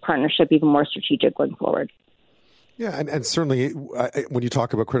Indigenous partnership even more strategic going forward. Yeah, and certainly when you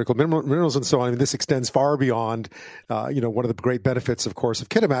talk about critical minerals and so on, this extends far beyond, one of the great benefits, of course, of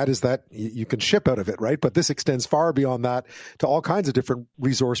Kitimat is that you can ship out of it, right? But this extends far beyond that to all kinds of different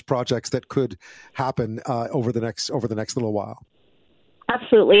resource projects that could happen over the next little while.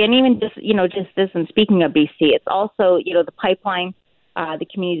 Absolutely, and even just this. And speaking of BC, it's also the pipeline. The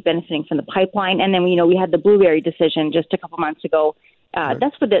community is benefiting from the pipeline, and then we had the Blueberry decision just a couple months ago. Right.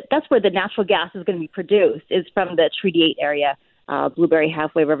 That's where the natural gas is going to be produced, is from the Treaty 8 area, Blueberry,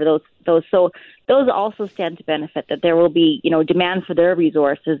 Halfway River, those. So those also stand to benefit, that there will be, demand for their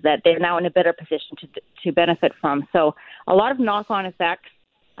resources that they're now in a better position to benefit from. So a lot of knock-on effects,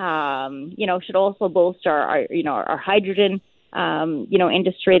 should also bolster our hydrogen,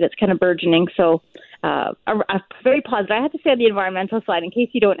 industry that's kind of burgeoning. So a very positive. I have to say on the environmental side, in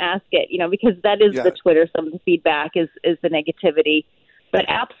case you don't ask it, because that is the Twitter, some of the feedback is the negativity. But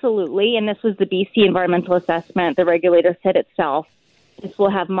absolutely, and this was the BC environmental assessment, the regulator said itself, this will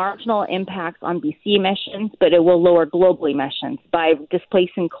have marginal impacts on BC emissions, but it will lower global emissions by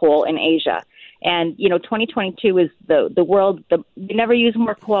displacing coal in Asia. And, 2022 is the world, we never use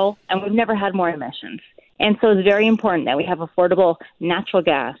more coal, and we've never had more emissions. And so it's very important that we have affordable natural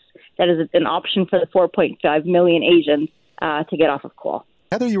gas that is an option for the 4.5 million Asians to get off of coal.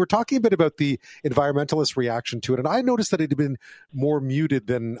 Heather, you were talking a bit about the environmentalist reaction to it, and I noticed that it had been more muted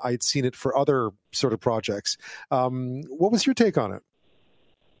than I'd seen it for other sort of projects. What was your take on it?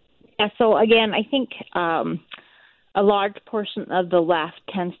 Yeah, so again, I think a large portion of the left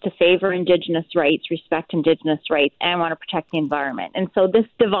tends to favor Indigenous rights, respect Indigenous rights, and want to protect the environment. And so this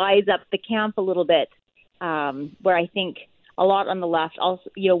divides up the camp a little bit, where I think a lot on the left also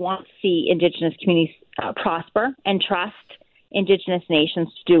want to see Indigenous communities prosper and trust Indigenous nations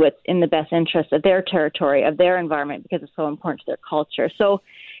to do what's in the best interest of their territory, of their environment, because it's so important to their culture. So,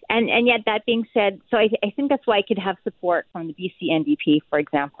 and yet that being said, so I think that's why I could have support from the BC NDP, for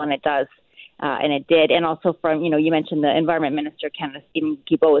example, and it does, and it did, and also from, you mentioned the Environment Minister of Canada, Stephen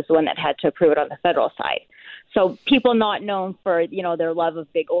Guilbeault, is the one that had to approve it on the federal side. So people not known for, their love of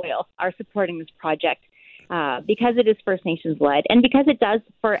big oil are supporting this project. Because it is First Nations led, and because it does,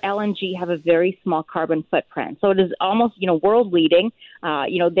 for LNG, have a very small carbon footprint. So it is almost, world leading.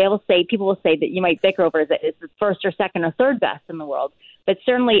 People will say that you might bicker over it, it's the first or second or third best in the world, but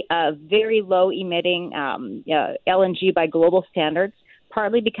certainly a very low emitting LNG by global standards,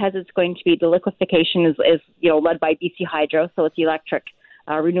 partly because it's going to be, the liquefaction is led by BC Hydro, so it's electric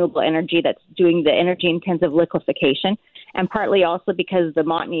renewable energy that's doing the energy intensive liquefaction. And partly also because the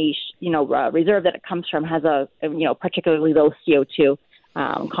Montney, reserve that it comes from has a, particularly low CO2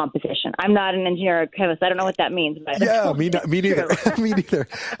 composition. I'm not an engineer or chemist. I don't know what that means. But yeah, me neither. Me neither.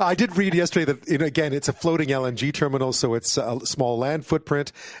 I did read yesterday that, again, it's a floating LNG terminal, so it's a small land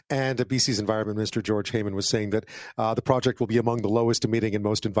footprint. And BC's Environment Minister George Heyman was saying that the project will be among the lowest emitting and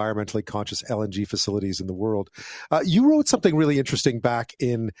most environmentally conscious LNG facilities in the world. You wrote something really interesting back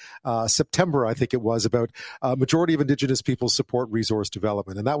in September, I think it was, about majority of Indigenous people support resource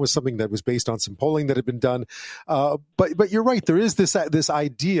development. And that was something that was based on some polling that had been done. But you're right, there is this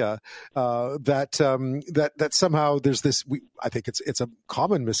idea that somehow there's this. I think it's a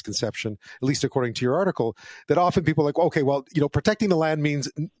common misconception, at least according to your article, that often people are like, okay, well, protecting the land means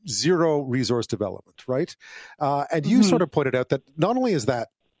zero resource development, right? And you sort of pointed out that not only is that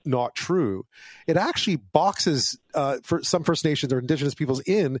not true, it actually boxes for some First Nations or Indigenous peoples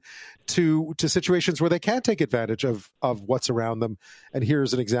to situations where they can't take advantage of what's around them. And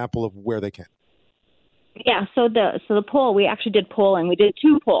here's an example of where they can. Yeah, so the poll, we actually did polling. We did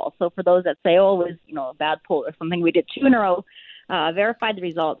 2 polls. So for those that say, oh, it was, a bad poll or something, we did 2 in a row, verified the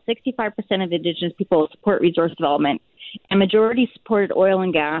results. 65% of Indigenous people support resource development, and majority supported oil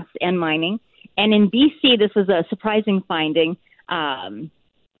and gas and mining. And in BC, this was a surprising finding.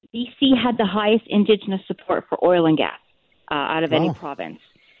 BC had the highest Indigenous support for oil and gas out of any province.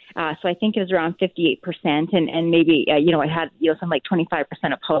 So I think it was around 58%, and maybe, it had, something like 25%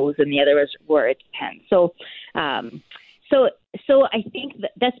 opposed, and the others were it depends. So I think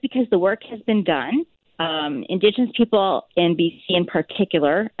that's because the work has been done. Indigenous people in BC in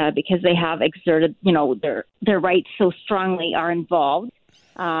particular, because they have exerted, their rights so strongly, are involved.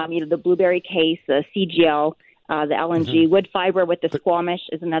 The Blueberry case, the CGL, the LNG, wood fiber with the Squamish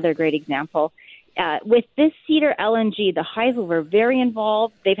is another great example. With this Cedar LNG, the Heisel were very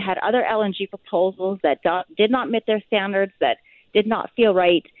involved. They've had other LNG proposals that did not meet their standards, that did not feel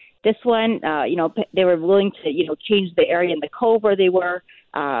right. This one, they were willing to, change the area in the cove where they were.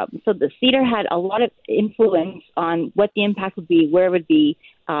 So the Cedar had a lot of influence on what the impact would be, where it would be,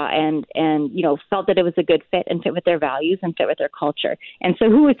 and felt that it was a good fit and fit with their values and fit with their culture. And so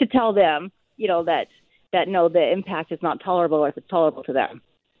who was to tell them, that no, the impact is not tolerable, or if it's tolerable to them?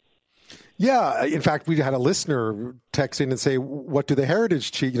 Yeah, in fact, we had a listener text in and say, what do the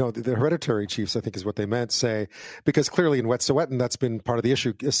heritage chief, the hereditary chiefs, I think is what they meant, say? Because clearly in Wet'suwet'en, that's been part of the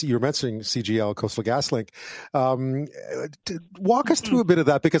issue. You're mentioning CGL, Coastal GasLink. Walk us through a bit of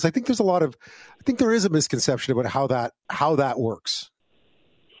that, because I think there is a misconception about how that works.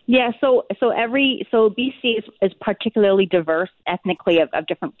 Yeah, so BC is particularly diverse ethnically of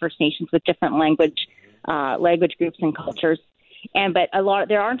different First Nations with different language groups and cultures. But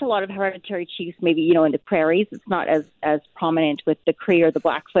there aren't a lot of hereditary chiefs, maybe, in the prairies. It's not as prominent with the Cree or the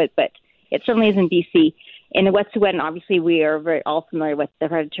Blackfoot, but it certainly is in BC. In the Wet'suwet'en, obviously, we are all familiar with the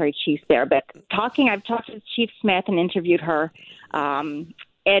hereditary chiefs there. But I've talked to Chief Smith and interviewed her. And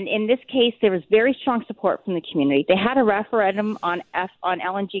in this case, there was very strong support from the community. They had a referendum on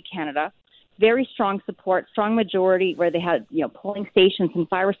LNG Canada, very strong support, strong majority, where they had, polling stations in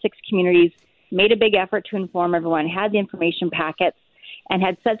 5 or 6 communities, made a big effort to inform everyone, had the information packets, and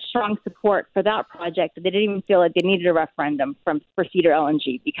had such strong support for that project that they didn't even feel like they needed a referendum for Cedar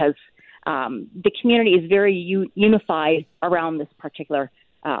LNG, because the community is very unified around this particular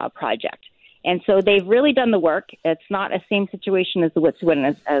project. And so they've really done the work. It's not a same situation as the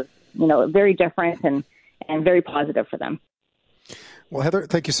Wet'suwet'en, as very different and very positive for them. Well, Heather,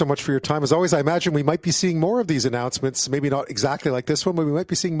 thank you so much for your time. As always, I imagine we might be seeing more of these announcements, maybe not exactly like this one, but we might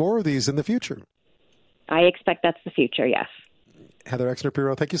be seeing more of these in the future. I expect that's the future, yes. Heather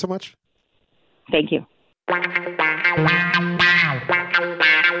Exner-Pirot, thank you so much. Thank you.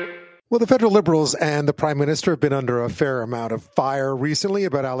 Well, the federal Liberals and the Prime Minister have been under a fair amount of fire recently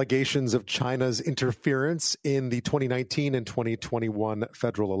about allegations of China's interference in the 2019 and 2021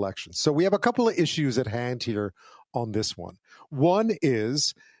 federal elections. So we have a couple of issues at hand here on this one. One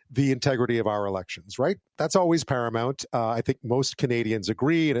is the integrity of our elections, right? That's always paramount. I think most Canadians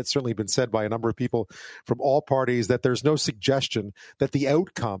agree, and it's certainly been said by a number of people from all parties, that there's no suggestion that the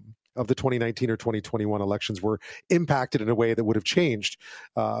outcome of the 2019 or 2021 elections were impacted in a way that would have changed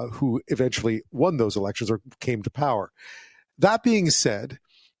who eventually won those elections or came to power. That being said,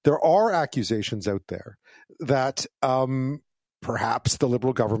 there are accusations out there that perhaps the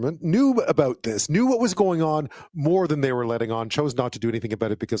Liberal government knew about this, knew what was going on more than they were letting on, chose not to do anything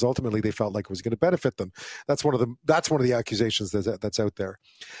about it because ultimately they felt like it was going to benefit them. That's one of the accusations that's out there.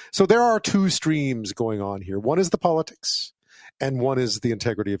 So there are 2 streams going on here. One is the politics, and one is the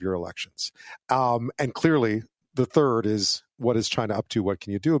integrity of your elections. And clearly, the third is, what is China up to? What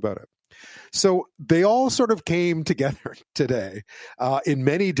can you do about it? So they all sort of came together today in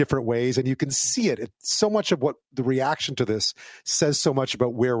many different ways, and you can see it. So much of what the reaction to this says so much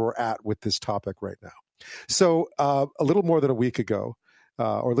about where we're at with this topic right now. So a little more than a week ago,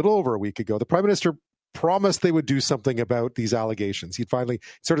 or a little over a week ago, the Prime Minister promised they would do something about these allegations. He'd finally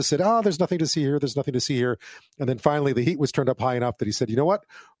sort of said, there's nothing to see here, there's nothing to see here. And then finally the heat was turned up high enough that he said, you know what,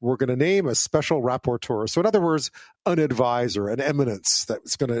 we're going to name a special rapporteur. So in other words, an advisor, an eminence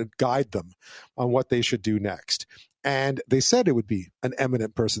that's going to guide them on what they should do next. And they said it would be an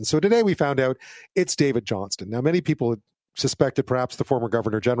eminent person. So today we found out it's David Johnston. Now, many people suspected perhaps the former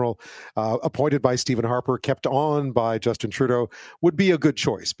Governor General, appointed by Stephen Harper, kept on by Justin Trudeau, would be a good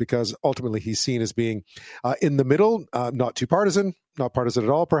choice because ultimately he's seen as being in the middle, not too partisan, not partisan at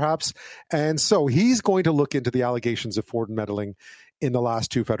all perhaps. And so he's going to look into the allegations of foreign meddling in the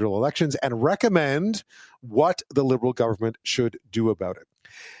last 2 federal elections and recommend what the Liberal government should do about it.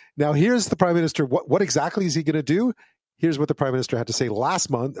 Now, here's the Prime Minister. What exactly is he going to do? Here's what the Prime Minister had to say last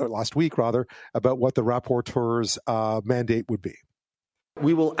week, about what the rapporteur's mandate would be.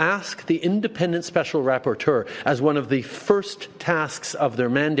 We will ask the independent special rapporteur, as one of the first tasks of their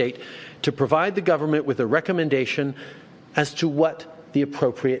mandate, to provide the government with a recommendation as to what the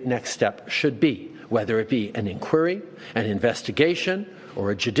appropriate next step should be, whether it be an inquiry, an investigation,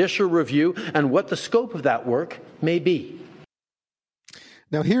 or a judicial review, and what the scope of that work may be.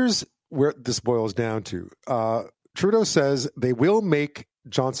 Now, here's where this boils down to. Trudeau says they will make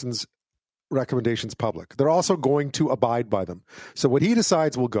Johnston's recommendations public. They're also going to abide by them. So what he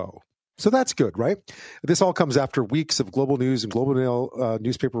decides will go. So that's good, right? This all comes after weeks of Global News and Global Mail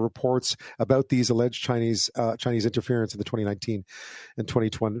newspaper reports about these alleged Chinese interference in the 2019 and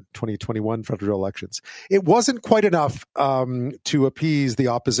 2021 federal elections. It wasn't quite enough to appease the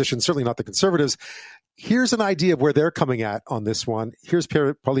opposition, certainly not the Conservatives. Here's an idea of where they're coming at on this one. Here's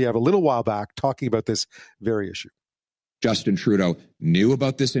Pierre Poilievre a little while back talking about this very issue. Justin Trudeau knew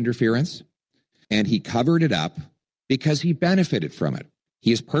about this interference, and he covered it up because he benefited from it.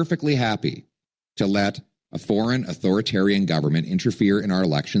 He is perfectly happy to let a foreign authoritarian government interfere in our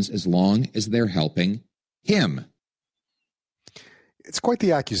elections as long as they're helping him. It's quite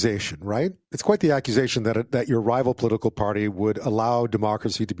the accusation, right? It's quite the accusation that your rival political party would allow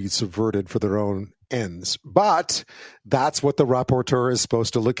democracy to be subverted for their own ends. But that's what the rapporteur is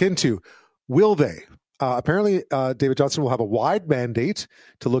supposed to look into. Will they? Apparently, David Johnston will have a wide mandate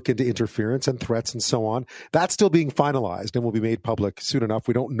to look into interference and threats and so on. That's still being finalized and will be made public soon enough.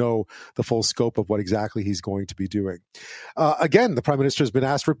 We don't know the full scope of what exactly he's going to be doing. Again, the Prime Minister has been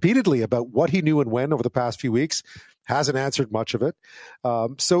asked repeatedly about what he knew and when over the past few weeks. Hasn't answered much of it.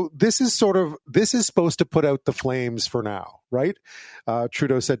 So this is supposed to put out the flames for now, right?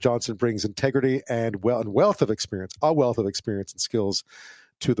 Trudeau said Johnston brings integrity and a wealth of experience and skills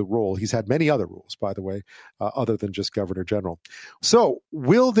to the role. He's had many other roles, by the way, other than just Governor General. So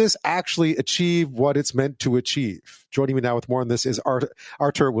will this actually achieve what it's meant to achieve? Joining me now with more on this is Artur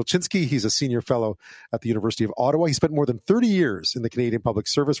Wilczynski. He's a senior fellow at the University of Ottawa. He spent more than 30 years in the Canadian Public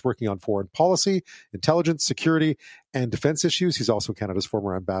Service working on foreign policy, intelligence, security, and defense issues. He's also Canada's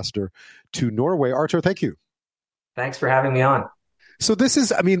former ambassador to Norway. Artur, thank you. Thanks for having me on. So this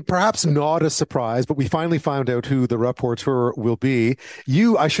is, perhaps not a surprise, but we finally found out who the rapporteur will be.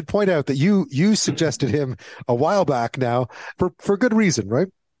 I should point out that you suggested him a while back now for good reason, right?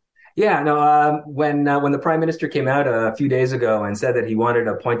 Yeah, no. When the Prime Minister came out a few days ago and said that he wanted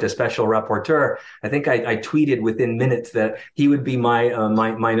to appoint a special rapporteur, I think I tweeted within minutes that he would be my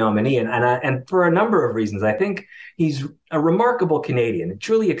nominee, and for a number of reasons. I think he's a remarkable Canadian,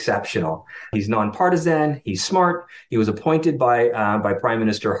 truly exceptional. He's nonpartisan. He's smart. He was appointed by Prime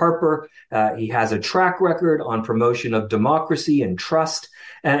Minister Harper. He has a track record on promotion of democracy and trust,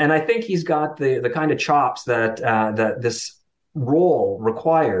 and I think he's got the kind of chops that this role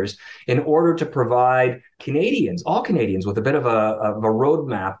requires in order to provide all Canadians, with a bit of a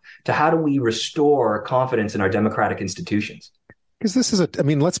roadmap to how do we restore confidence in our democratic institutions. Because this is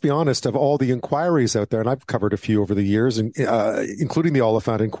let's be honest, of all the inquiries out there, and I've covered a few over the years, including the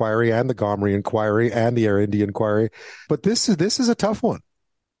Oliphant inquiry and the Gomery inquiry and the Air India inquiry, but this is a tough one.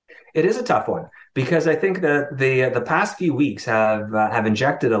 It is a tough one because I think that the past few weeks have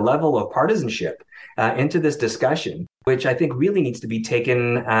injected a level of partisanship into this discussion, which I think really needs to be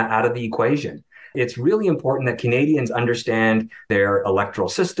taken out of the equation. It's really important that Canadians understand their electoral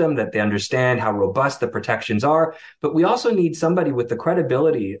system, that they understand how robust the protections are. But we also need somebody with the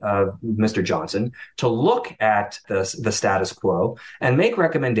credibility of Mr. Johnston to look at the status quo and make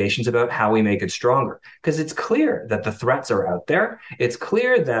recommendations about how we make it stronger. Because it's clear that the threats are out there. It's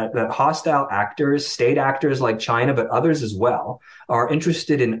clear that hostile actors, state actors like China, but others as well, are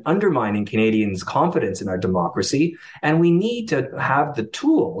interested in undermining Canadians' confidence in our democracy. And we need to have the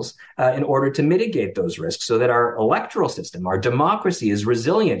tools in order to mitigate those risks so that our electoral system, our democracy, is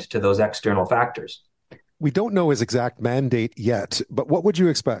resilient to those external factors. We don't know his exact mandate yet, but what would you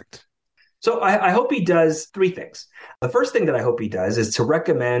expect? So I hope he does three things. The first thing that I hope he does is to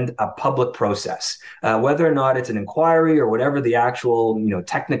recommend a public process, whether or not it's an inquiry or whatever the actual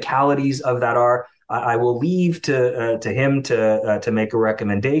technicalities of that are. I will leave to him to make a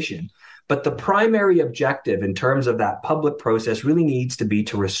recommendation. But the primary objective in terms of that public process really needs to be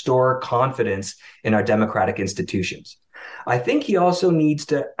to restore confidence in our democratic institutions. I think he also needs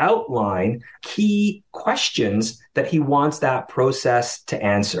to outline key questions that he wants that process to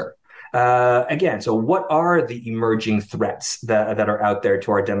answer. So what are the emerging threats that are out there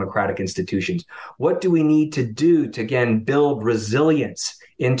to our democratic institutions? What do we need to do to, again, build resilience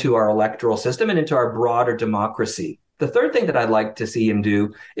into our electoral system and into our broader democracy? The third thing that I'd like to see him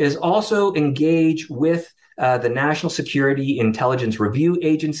do is also engage with the National Security Intelligence Review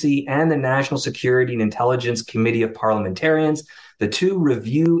Agency and the National Security and Intelligence Committee of Parliamentarians, the two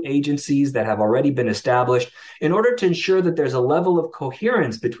review agencies that have already been established, in order to ensure that there's a level of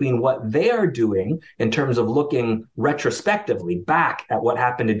coherence between what they are doing in terms of looking retrospectively back at what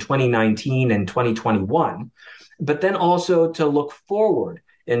happened in 2019 and 2021, but then also to look forward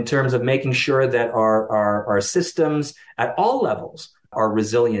in terms of making sure that our systems at all levels are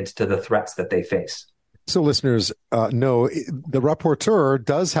resilient to the threats that they face. So listeners know the rapporteur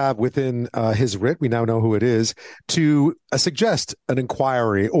does have within his writ, we now know who it is, to suggest an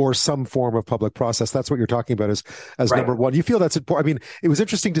inquiry or some form of public process. That's what you're talking about as right. Number one. You feel that's important? I mean, it was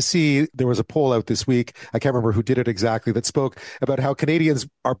interesting to see there was a poll out this week. I can't remember who did it exactly, that spoke about how Canadians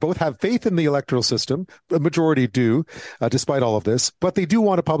both have faith in the electoral system. A majority do, despite all of this, but they do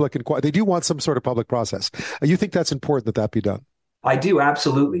want a public inquiry. They do want some sort of public process. You think that's important that be done? I do,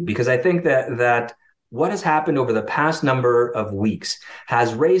 absolutely, because I think that what has happened over the past number of weeks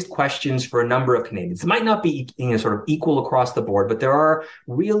has raised questions for a number of Canadians. It might not be sort of equal across the board, but there are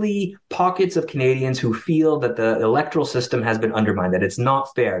really pockets of Canadians who feel that the electoral system has been undermined, that it's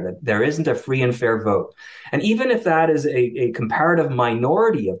not fair, that there isn't a free and fair vote. And even if that is a comparative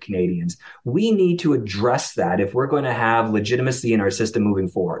minority of Canadians, we need to address that if we're going to have legitimacy in our system moving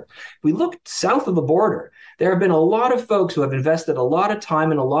forward. If we look south of the border, there have been a lot of folks who have invested a lot of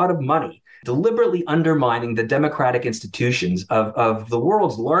time and a lot of money deliberately undermining the democratic institutions of the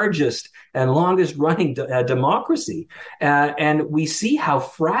world's largest and longest running democracy. And we see how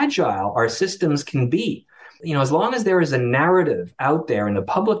fragile our systems can be. You know, as long as there is a narrative out there in the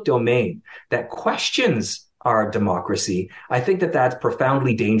public domain that questions our democracy, I think that that's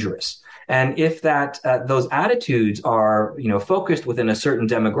profoundly dangerous. And if those attitudes are, focused within a certain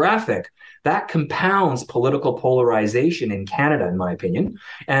demographic, that compounds political polarization in Canada, in my opinion.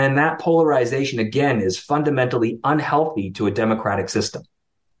 And that polarization, again, is fundamentally unhealthy to a democratic system.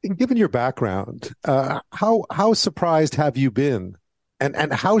 Given your background, how surprised have you been?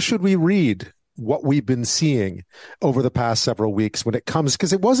 And how should we read what we've been seeing over the past several weeks when it comes,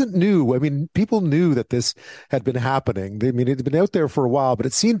 because it wasn't new. I mean, people knew that this had been happening. I mean, it had been out there for a while, but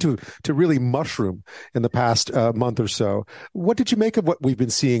it seemed to really mushroom in the past month or so. What did you make of what we've been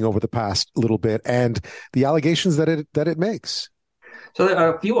seeing over the past little bit and the allegations that it makes? So there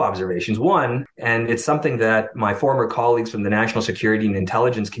are a few observations. One, and it's something that my former colleagues from the National Security and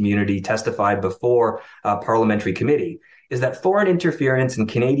Intelligence community testified before a parliamentary committee, is that foreign interference in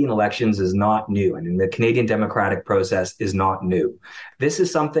Canadian elections is not new, and in the Canadian democratic process is not new. This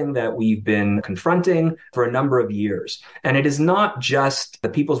is something that we've been confronting for a number of years. And it is not just the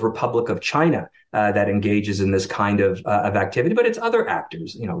People's Republic of China that engages in this kind of activity, but it's other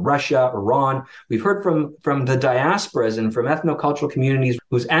actors, Russia, Iran. We've heard from the diasporas and from ethnocultural communities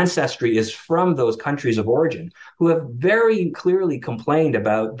whose ancestry is from those countries of origin, who have very clearly complained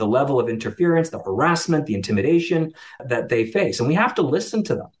about the level of interference, the harassment, the intimidation that they face. And we have to listen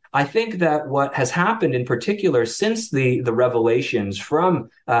to them. I think that what has happened in particular since the revelations from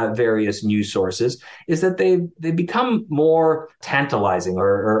various news sources is that they've become more tantalizing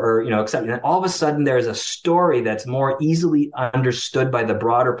or accepting. And all of a sudden there's a story that's more easily understood by the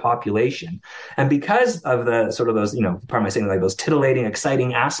broader population. And because of the sort of those, pardon my saying, like those titillating,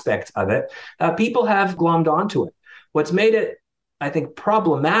 exciting aspects of it, people have glommed onto it. What's made it, I think,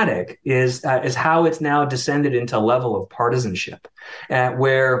 problematic is how it's now descended into a level of partisanship,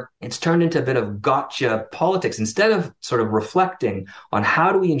 where it's turned into a bit of gotcha politics. Instead of sort of reflecting on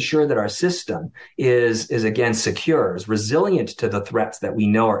how do we ensure that our system is again secure, is resilient to the threats that we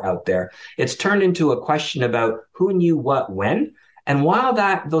know are out there, it's turned into a question about who knew what when. And while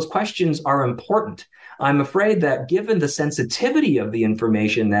those questions are important, I'm afraid that given the sensitivity of the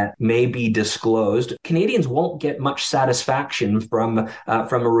information that may be disclosed, Canadians won't get much satisfaction from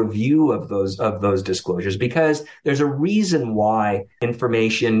a review of those disclosures, because there's a reason why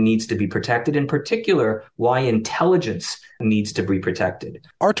information needs to be protected, in particular, why intelligence needs to be protected.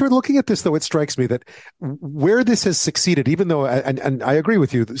 Artur, looking at this, though, it strikes me that where this has succeeded, even though, and I agree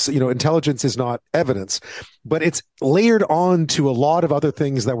with you, intelligence is not evidence, but it's layered on to a lot of other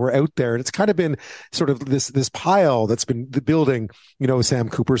things that were out there. And it's kind of been sort of this pile that's been building, Sam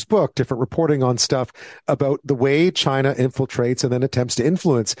Cooper's book, different reporting on stuff about the way China infiltrates and then attempts to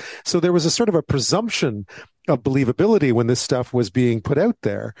influence. So there was a sort of a presumption of believability when this stuff was being put out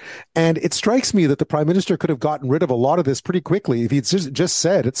there. And it strikes me that the Prime Minister could have gotten rid of a lot of this pretty quickly if he'd just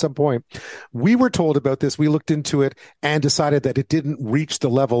said at some point, we were told about this, we looked into it and decided that it didn't reach the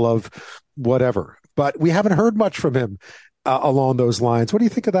level of whatever. But we haven't heard much from him along those lines. What do you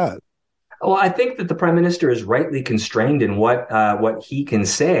think of that? Well, I think that the Prime Minister is rightly constrained in what he can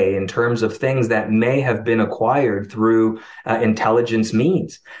say in terms of things that may have been acquired through intelligence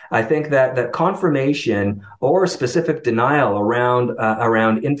means. I think that confirmation or specific denial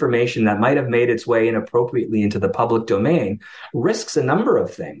around information that might have made its way inappropriately into the public domain risks a number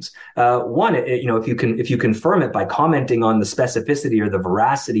of things. One, if you confirm it by commenting on the specificity or the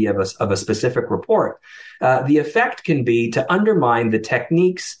veracity of a specific report, the effect can be to undermine the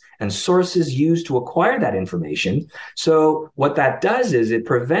techniques and sources used to acquire that information. So what that does is it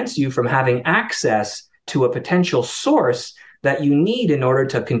prevents you from having access to a potential source that you need in order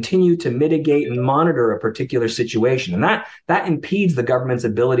to continue to mitigate and monitor a particular situation. And that impedes the government's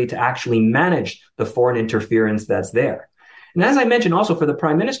ability to actually manage the foreign interference that's there. And as I mentioned, also for the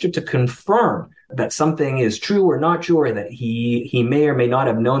Prime Minister to confirm that something is true or not true, or that he may or may not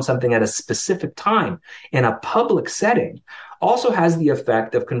have known something at a specific time in a public setting, also has the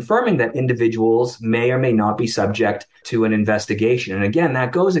effect of confirming that individuals may or may not be subject to an investigation. And again,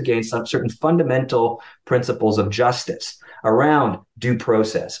 that goes against some certain fundamental principles of justice around due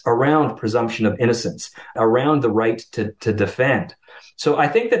process, around presumption of innocence, around the right to defend. So I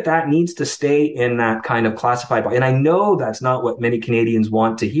think that needs to stay in that kind of classified. And I know that's not what many Canadians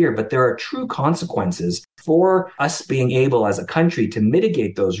want to hear, but there are true consequences for us being able as a country to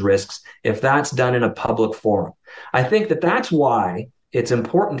mitigate those risks if that's done in a public forum. I think that's why it's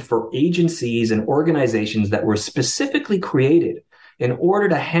important for agencies and organizations that were specifically created in order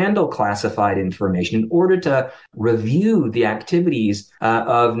to handle classified information, in order to review the activities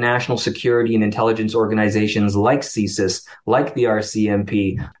of national security and intelligence organizations like CSIS, like the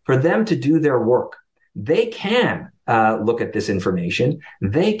RCMP, for them to do their work. They can look at this information.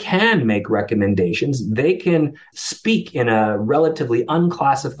 They can make recommendations. They can speak in a relatively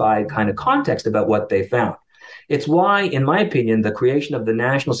unclassified kind of context about what they found. It's why, in my opinion, the creation of the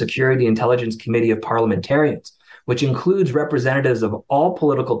National Security Intelligence Committee of Parliamentarians, which includes representatives of all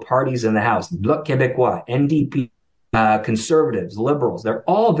political parties in the House, Bloc Québécois, NDP, Conservatives, Liberals, they're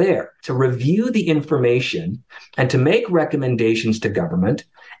all there to review the information and to make recommendations to government.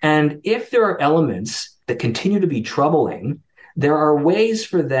 And if there are elements that continue to be troubling, there are ways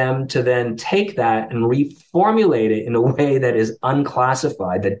for them to then take that and reformulate it in a way that is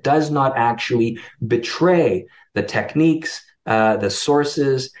unclassified, that does not actually betray the techniques, the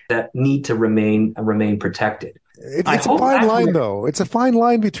sources that need to remain protected. It's a fine line, though. It's a fine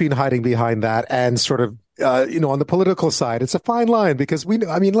line between hiding behind that and sort of, on the political side, it's a fine line because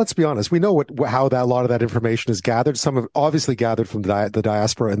let's be honest, we know how a lot of that information is gathered. Some of obviously gathered from the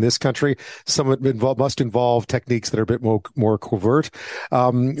diaspora in this country. Some of it must involve techniques that are a bit more covert.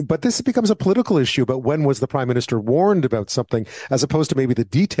 But this becomes a political issue. But when was the Prime Minister warned about something as opposed to maybe the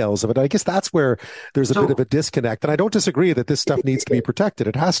details of it? I guess that's where there's a bit of a disconnect. And I don't disagree that this stuff needs to be protected.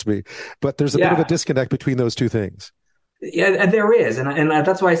 It has to be. But there's a bit of a disconnect between those two things. Yeah, and there is, and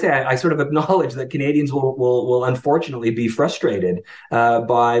that's why I say I sort of acknowledge that Canadians will unfortunately be frustrated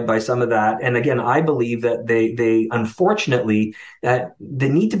by some of that. And again, I believe that they unfortunately they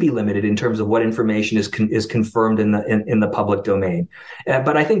need to be limited in terms of what information is confirmed in the public domain.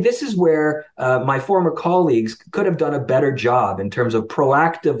 But I think this is where my former colleagues could have done a better job in terms of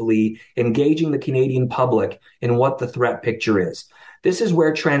proactively engaging the Canadian public in what the threat picture is. This is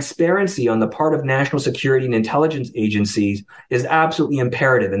where transparency on the part of national security and intelligence agencies is absolutely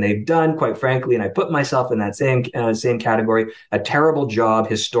imperative. And they've done, quite frankly, and I put myself in that same category, a terrible job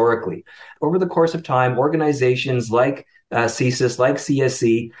historically. Over the course of time, organizations like CSIS, like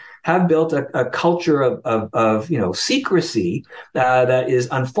CSC, have built a culture of secrecy that is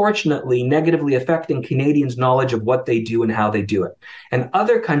unfortunately negatively affecting Canadians' knowledge of what they do and how they do it. And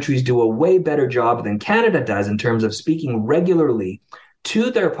other countries do a way better job than Canada does in terms of speaking regularly to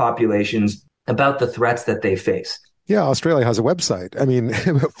their populations about the threats that they face. Yeah, Australia has a website. I mean,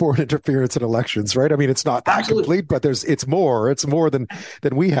 foreign interference in elections, right? I mean, it's not that complete, but it's more than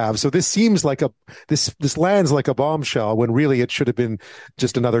we have. So this seems like this lands like a bombshell when really it should have been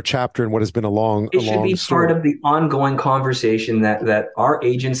just another chapter in what has been a long story. It should be part of the ongoing conversation that our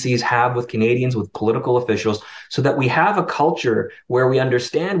agencies have with Canadians, with political officials, so that we have a culture where we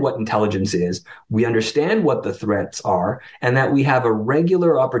understand what intelligence is, we understand what the threats are, and that we have a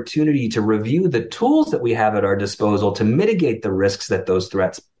regular opportunity to review the tools that we have at our disposal to mitigate the risks that those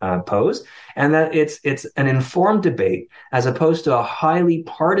threats pose, and that it's an informed debate as opposed to a highly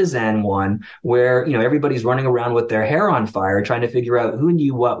partisan one where everybody's running around with their hair on fire trying to figure out who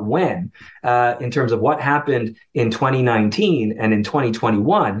knew what when in terms of what happened in 2019 and in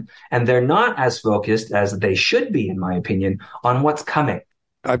 2021, and they're not as focused as they should be, in my opinion, on what's coming.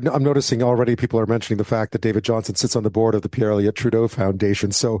 I'm noticing already people are mentioning the fact that David Johnston sits on the board of the Pierre Elliott Trudeau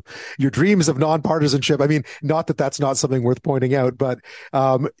Foundation. So your dreams of nonpartisanship, I mean, not that that's not something worth pointing out, but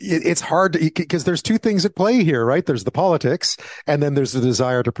it's hard because there's two things at play here, right? There's the politics, and then there's the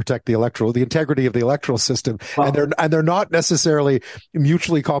desire to protect the integrity of the electoral system. Well, and they're not necessarily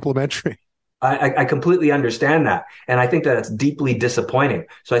mutually complementary. I completely understand that. And I think that it's deeply disappointing.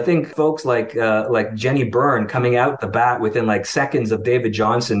 So I think folks like Jenny Byrne coming out the bat within like seconds of David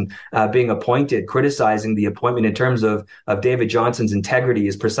Johnston being appointed, criticizing the appointment in terms of David Johnston's integrity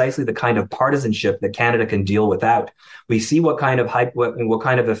is precisely the kind of partisanship that Canada can deal without. We see what kind of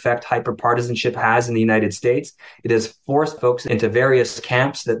effect hyperpartisanship has in the United States. It has forced folks into various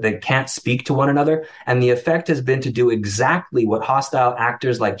camps that they can't speak to one another. And the effect has been to do exactly what hostile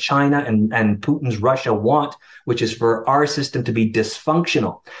actors like China and Putin's Russia want, which is for our system to be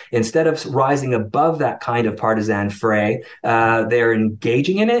dysfunctional. Instead of rising above that kind of partisan fray, they're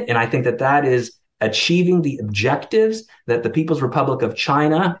engaging in it. And I think that is achieving the objectives that the People's Republic of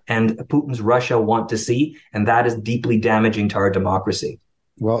China and Putin's Russia want to see. And that is deeply damaging to our democracy.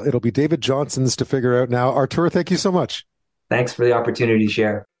 Well, it'll be David Johnston's to figure out now. Artur, thank you so much. Thanks for the opportunity to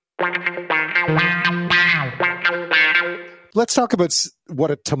share. Let's talk about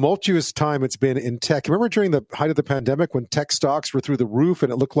what a tumultuous time it's been in tech. Remember during the height of the pandemic when tech stocks were through the roof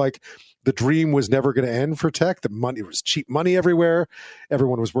and it looked like the dream was never going to end for tech? The money was cheap money everywhere.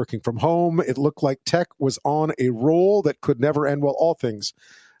 Everyone was working from home. It looked like tech was on a roll that could never end. Well, all things,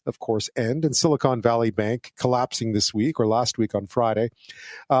 of course, end. And Silicon Valley Bank collapsing this week or last week on Friday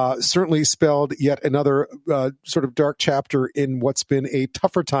certainly spelled yet another sort of dark chapter in what's been a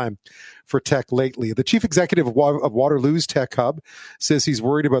tougher time for tech lately. The chief executive of Waterloo's tech hub says he's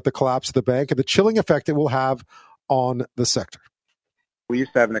worried about the collapse of the bank and the chilling effect it will have on the sector. We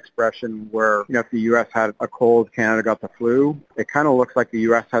used to have an expression where, if the U.S. had a cold, Canada got the flu. It kind of looks like the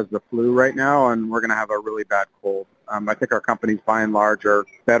U.S. has the flu right now, and we're going to have a really bad cold. I think our companies, by and large, are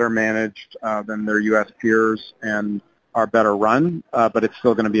better managed than their U.S. peers and are better run, but it's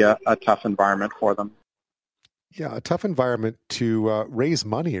still going to be a tough environment for them. Yeah, a tough environment to raise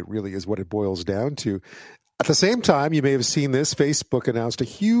money, it really is what it boils down to. At the same time, you may have seen this, Facebook announced a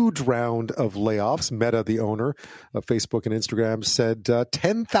huge round of layoffs. Meta, the owner of Facebook and Instagram, said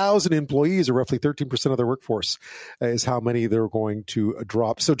 10,000 employees, or roughly 13% of their workforce, is how many they're going to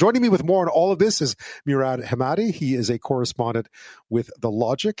drop. So joining me with more on all of this is Murad Hemmadi. He is a correspondent with The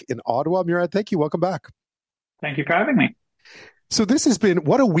Logic in Ottawa. Murad, thank you. Welcome back. Thank you for having me. So this has been,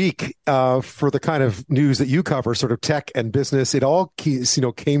 what a week for the kind of news that you cover, sort of tech and business. It all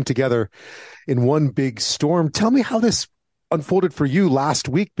came together in one big storm. Tell me how this unfolded for you last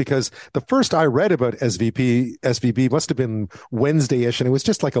week, because the first I read about SVB must have been Wednesday-ish, and it was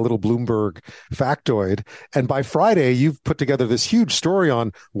just like a little Bloomberg factoid. And by Friday, you've put together this huge story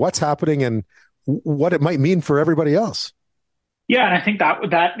on what's happening and what it might mean for everybody else. Yeah, and I think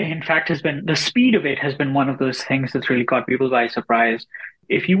that in fact has been, the speed of it has been one of those things that's really caught people by surprise.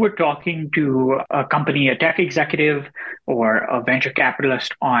 If you were talking to a company, a tech executive or a venture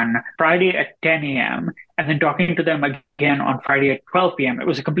capitalist on Friday at 10 a.m. and then talking to them again on Friday at 12 p.m., it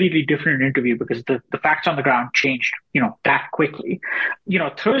was a completely different interview because the facts on the ground changed, that quickly.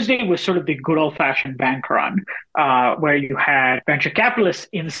 Thursday was sort of the good old-fashioned bank run, where you had venture capitalists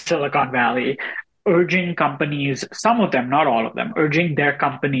in Silicon Valley urging companies, some of them, not all of them, urging their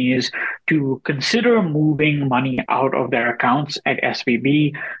companies to consider moving money out of their accounts at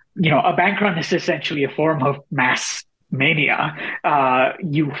SVB. A bank run is essentially a form of mass mania.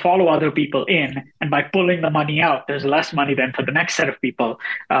 You follow other people in, and by pulling the money out, there's less money then for the next set of people,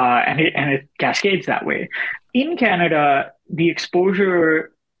 and it cascades that way. In Canada, the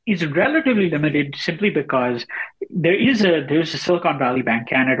exposure is relatively limited simply because there's a Silicon Valley Bank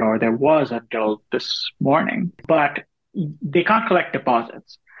Canada, or there was until this morning, but they can't collect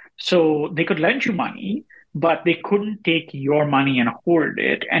deposits. So they could lend you money, but they couldn't take your money and hold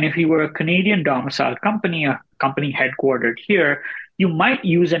it. And if you were a Canadian domiciled company, a company headquartered here, you might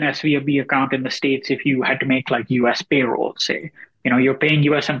use an SVB account in the States if you had to make like US payroll, say. You're paying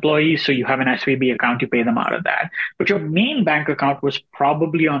U.S. employees, so you have an SVB account, you pay them out of that. But your main bank account was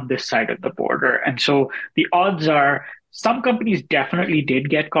probably on this side of the border. And so the odds are some companies definitely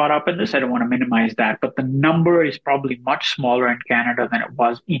did get caught up in this. I don't want to minimize that, but the number is probably much smaller in Canada than it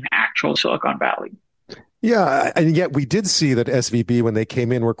was in actual Silicon Valley. Yeah, and yet we did see that SVB, when they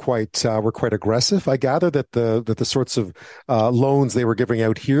came in, were quite aggressive. I gather that the sorts of loans they were giving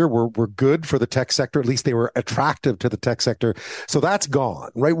out here were good for the tech sector. At least they were attractive to the tech sector. So that's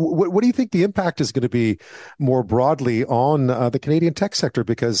gone, right? What do you think the impact is going to be more broadly on the Canadian tech sector?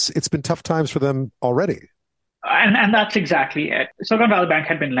 Because it's been tough times for them already. And that's exactly it. Silicon Valley Bank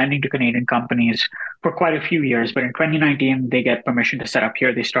had been lending to Canadian companies for quite a few years, but in 2019, they get permission to set up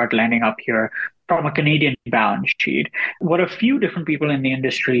here. They start lending up here from a Canadian balance sheet. What a few different people in the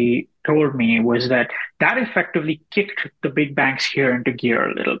industry told me was that effectively kicked the big banks here into gear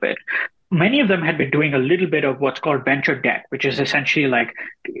a little bit. Many of them had been doing a little bit of what's called venture debt, which is essentially like,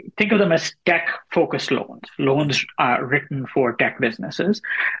 think of them as tech-focused loans written for tech businesses.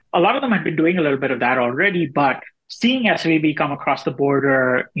 A lot of them had been doing a little bit of that already, but seeing SVB come across the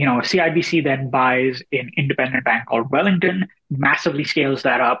border, CIBC then buys an independent bank called Wellington, massively scales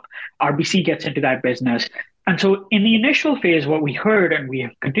that up. RBC gets into that business. And so in the initial phase, what we heard and we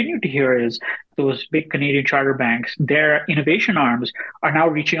have continued to hear is those big Canadian charter banks, their innovation arms are now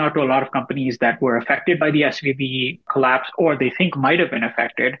reaching out to a lot of companies that were affected by the SVB collapse or they think might have been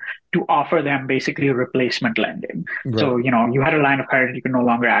affected to offer them basically replacement lending. Right. So, you had a line of credit, you can no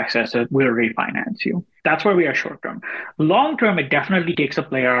longer access it, we'll refinance you. That's where we are short term. Long term, it definitely takes a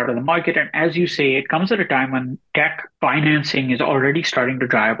player out of the market. And as you say, it comes at a time when tech financing is already starting to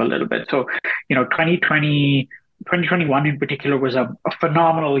dry up a little bit. So, 2021 in particular was a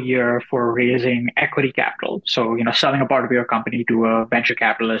phenomenal year for raising equity capital. So, selling a part of your company to a venture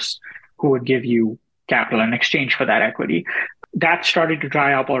capitalist who would give you capital in exchange for that equity. That started to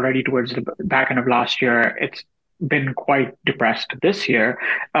dry up already towards the back end of last year. It's been quite depressed this year.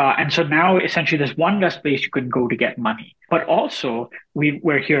 And so now essentially there's one less place you can go to get money. But also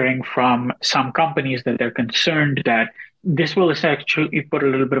we're hearing from some companies that they're concerned that this will essentially put a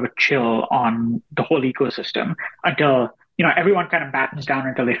little bit of a chill on the whole ecosystem until, everyone kind of battens down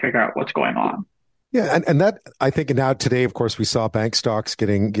until they figure out what's going on. Yeah, and that, I think now today, of course, we saw bank stocks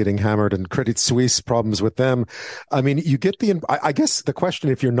getting hammered and Credit Suisse problems with them. I mean, you get I guess the question,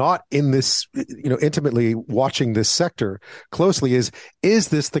 if you're not in this, intimately watching this sector closely is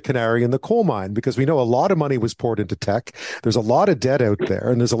this the canary in the coal mine? Because we know a lot of money was poured into tech. There's a lot of debt out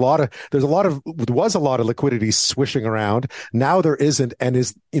there and there was a lot of liquidity swishing around. Now there isn't. And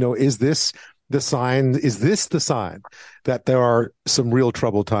is this the sign that there are some real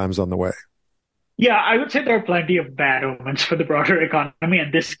troubled times on the way? Yeah, I would say there are plenty of bad omens for the broader economy,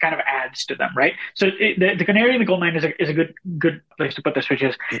 and this kind of adds to them, right? So the canary in the coal mine is a good place to put this, which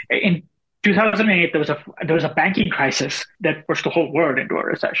is in 2008 there was a banking crisis that pushed the whole world into a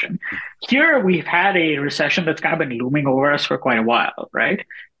recession. Here we've had a recession that's kind of been looming over us for quite a while, right?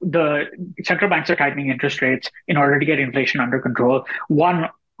 The central banks are tightening interest rates in order to get inflation under control. One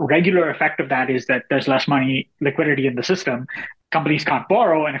regular effect of that is that there's less liquidity in the system. Companies can't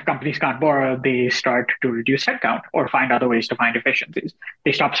borrow, and if companies can't borrow, they start to reduce headcount or find other ways to find efficiencies.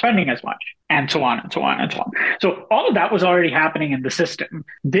 They stop spending as much, and so on and so on and so on. So all of that was already happening in the system.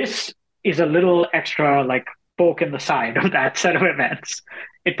 This is a little extra poke in the side of that set of events.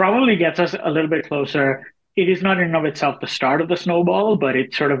 It probably gets us a little bit closer. It is not in and of itself the start of the snowball, but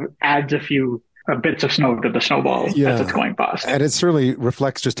it sort of adds a few bits of snow to the snowball as it's going past. And it certainly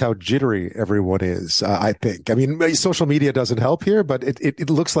reflects just how jittery everyone is, I think. I mean, social media doesn't help here, but it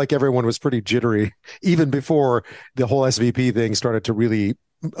looks like everyone was pretty jittery even before the whole SVP thing started to really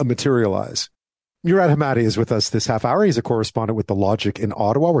materialize. Murad Hemmadi is with us this half hour. He's a correspondent with The Logic in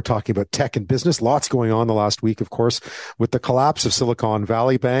Ottawa. We're talking about tech and business. Lots going on the last week, of course, with the collapse of Silicon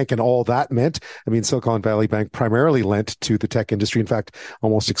Valley Bank and all that meant. I mean, Silicon Valley Bank primarily lent to the tech industry. In fact,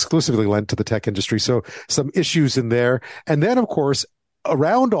 almost exclusively lent to the tech industry. So some issues in there. And then, of course,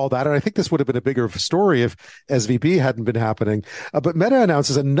 around all that, and I think this would have been a bigger story if SVB hadn't been happening, but Meta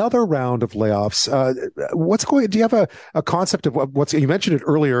announces another round of layoffs. Do you have a concept of what's, you mentioned it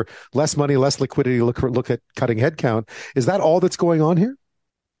earlier, less money, less liquidity, look at cutting headcount. Is that all that's going on here?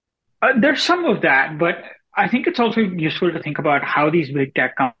 There's some of that, but I think it's also useful to think about how these big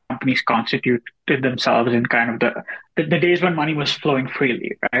tech companies constituted themselves in kind of the days when money was flowing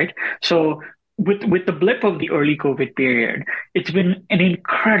freely, right? So with the blip of the early COVID period, it's been an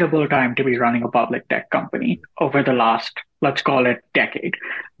incredible time to be running a public tech company over the last, let's call it, decade.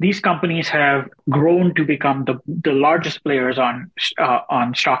 These companies have grown to become the largest players on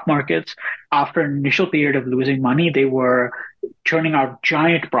stock markets. After an initial period of losing money, they were churning out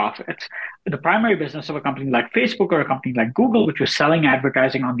giant profits. The primary business of a company like Facebook or a company like Google, which was selling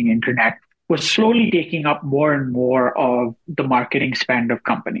advertising on the internet, was slowly taking up more and more of the marketing spend of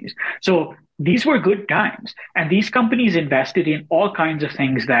companies. So these were good times. And these companies invested in all kinds of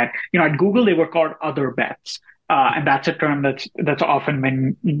things that, at Google, they were called other bets. And that's a term that's often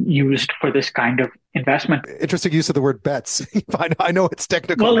been used for this kind of investment. Interesting use of the word bets. I know it's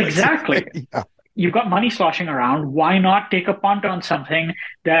technical. Well, exactly. Yeah. You've got money sloshing around. Why not take a punt on something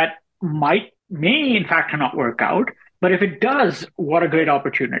that may in fact not work out? But if it does, what a great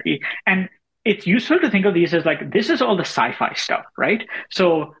opportunity. And it's useful to think of these as like, this is all the sci-fi stuff, right?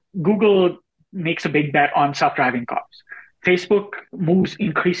 So Google makes a big bet on self-driving cars. Facebook moves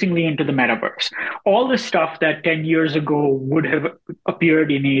increasingly into the metaverse. All this stuff that 10 years ago would have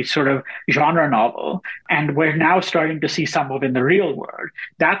appeared in a sort of genre novel, and we're now starting to see some of in the real world.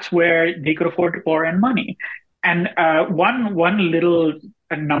 That's where they could afford to pour in money. And one little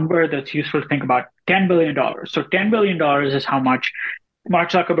number that's useful to think about, $10 billion. So $10 billion is how much Mark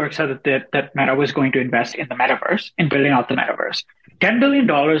Zuckerberg said that Meta was going to invest in the metaverse, in building out the metaverse. $10 billion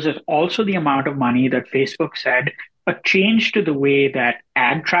is also the amount of money that Facebook said a change to the way that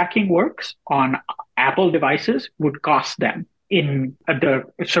ad tracking works on Apple devices would cost them in the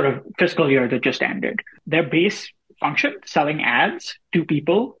sort of fiscal year that just ended. Their base function, selling ads to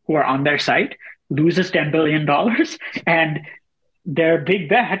people who are on their site, loses $10 billion. And their big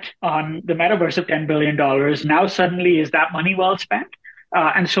bet on the metaverse of $10 billion now suddenly is that money well spent?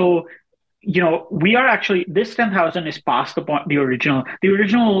 And so, we are actually, this 10,000 is past the point, the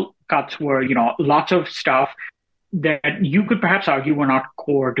original cuts were, lots of stuff that you could perhaps argue were not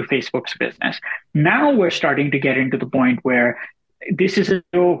core to Facebook's business. Now we're starting to get into the point where this is a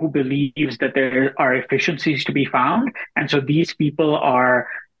CEO who believes that there are efficiencies to be found. And so these people are,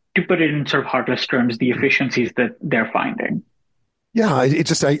 to put it in sort of heartless terms, the efficiencies that they're finding. Yeah,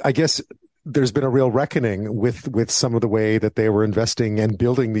 I guess there's been a real reckoning with some of the way that they were investing and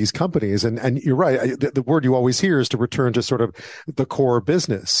building these companies. And you're right. The word you always hear is to return to sort of the core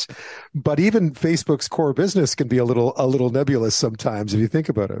business. But even Facebook's core business can be a little nebulous sometimes if you think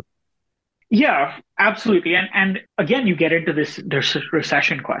about it. Yeah, absolutely. And again, you get into this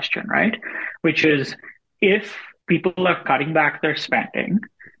recession question, right? Which is, if people are cutting back their spending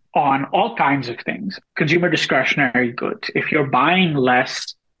on all kinds of things, consumer discretionary goods, if you're buying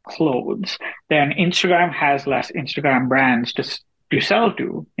less clothes, then Instagram has less Instagram brands to sell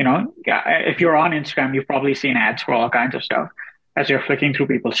to. If you're on Instagram, you've probably seen ads for all kinds of stuff as you're flicking through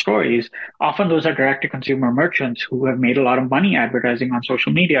people's stories. Often those are direct-to-consumer merchants who have made a lot of money advertising on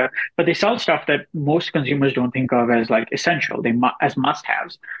social media, but they sell stuff that most consumers don't think of as like essential, as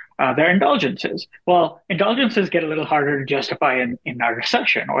must-haves. They're indulgences. Well, indulgences get a little harder to justify in a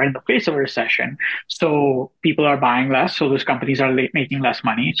recession or in the face of a recession. So people are buying less. So those companies are making less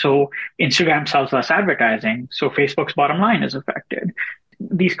money. So Instagram sells less advertising. So Facebook's bottom line is affected.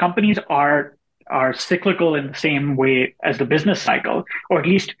 These companies are cyclical in the same way as the business cycle, or at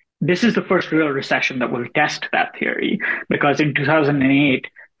least this is the first real recession that will test that theory, because in 2008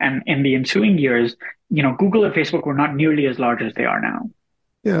 and in the ensuing years, Google and Facebook were not nearly as large as they are now.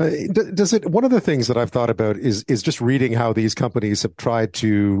 Yeah. One of the things that I've thought about is just reading how these companies have tried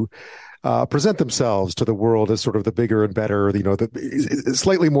to present themselves to the world as sort of the bigger and better,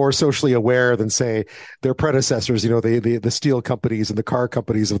 slightly more socially aware than, say, their predecessors, the steel companies and the car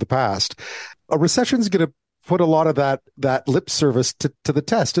companies of the past. A recession is going to put a lot of that lip service to the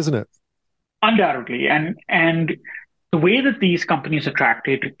test, isn't it? Undoubtedly. And the way that these companies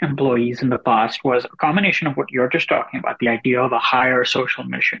attracted employees in the past was a combination of what you're just talking about, the idea of a higher social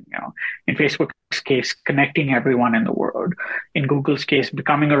mission. In Facebook's case, connecting everyone in the world. In Google's case,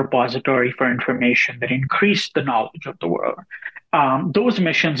 becoming a repository for information that increased the knowledge of the world. Those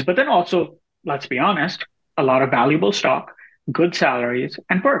missions, but then also, let's be honest, a lot of valuable stock, good salaries,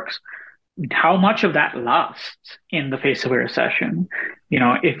 and perks. How much of that lasts in the face of a recession?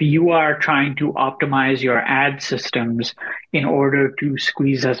 If you are trying to optimize your ad systems in order to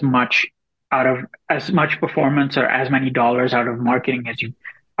squeeze as much performance or as many dollars out of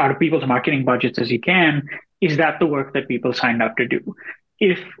people's marketing budgets as you can, is that the work that people signed up to do?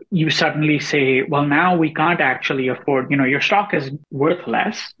 If you suddenly say, well, now we can't actually afford, your stock is worth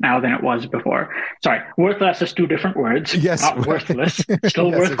less now than it was before. Sorry, worth less is two different words. Yes. Not worthless. Still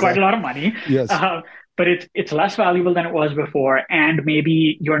yes, worth quite a lot of money. Yes. But it's less valuable than it was before. And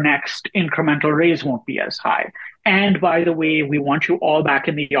maybe your next incremental raise won't be as high. And by the way, we want you all back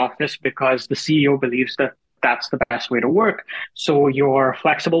in the office because the CEO believes that that's the best way to work. So your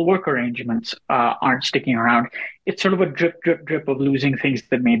flexible work arrangements aren't sticking around. It's sort of a drip, drip, drip of losing things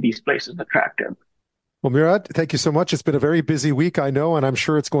that made these places attractive. Well, Murad, thank you so much. It's been a very busy week, I know, and I'm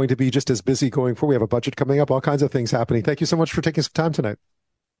sure it's going to be just as busy going forward. We have a budget coming up, all kinds of things happening. Thank you so much for taking some time tonight.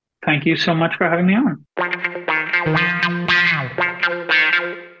 Thank you so much for having me on.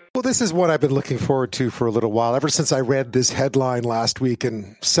 Well, this is what I've been looking forward to for a little while, ever since I read this headline last week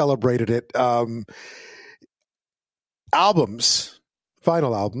and celebrated it. Final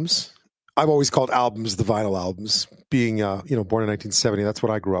albums I've always called albums the vinyl albums. Being, born in 1970, that's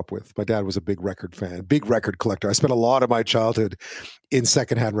what I grew up with. My dad was a big record fan, big record collector. I spent a lot of my childhood in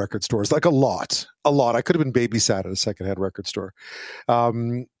secondhand record stores, like a lot. I could have been babysat at a secondhand record store.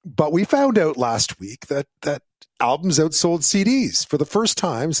 But we found out last week that albums outsold CDs for the first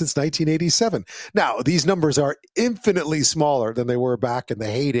time since 1987. Now, these numbers are infinitely smaller than they were back in the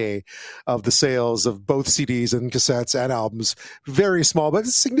heyday of the sales of both CDs and cassettes and albums. Very small, but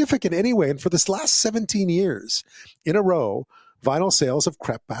it's significant anyway. And for this last 17 years in a row, vinyl sales have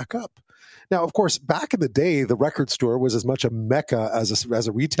crept back up. Now, of course, back in the day, the record store was as much a mecca as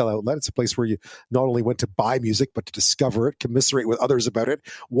a retail outlet. It's a place where you not only went to buy music, but to discover it, commiserate with others about it,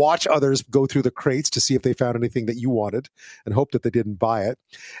 watch others go through the crates to see if they found anything that you wanted and hope that they didn't buy it.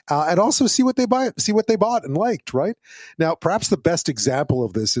 And also see what they bought and liked, right? Now, perhaps the best example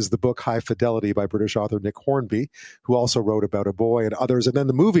of this is the book High Fidelity by British author Nick Hornby, who also wrote about a boy and others. And then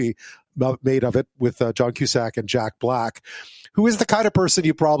the movie made of it with John Cusack and Jack Black, who is the kind of person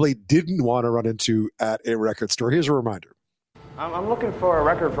you probably didn't want to run into at a record store. Here's a reminder. I'm looking for a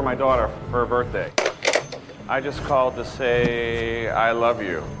record for my daughter for her birthday. I just called to say I love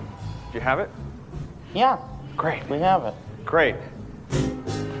you. Do you have it? Yeah. Great. We have it. Great.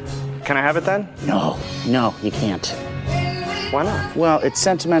 Can I have it then? No, you can't. Why not? Well, it's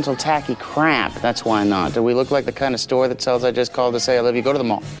sentimental, tacky crap. That's why not. Do we look like the kind of store that sells I just called to say I love you? Go to the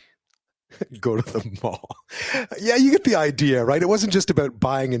mall. Go to the mall. Yeah, you get the idea, right? It wasn't just about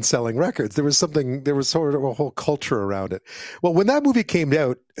buying and selling records. There was sort of a whole culture around it. Well, when that movie came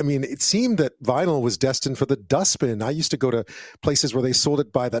out, I mean, it seemed that vinyl was destined for the dustbin. I used to go to places where they sold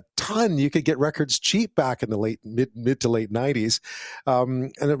it by the ton. You could get records cheap back in the mid to late 90s.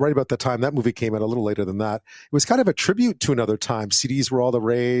 And right about the time that movie came out, a little later than that, it was kind of a tribute to another time. CDs were all the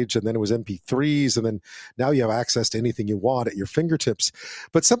rage, and then it was MP3s, and then now you have access to anything you want at your fingertips.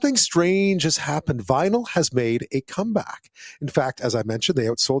 But something strange has happened. Vinyl has made a comeback. In fact, as I mentioned, they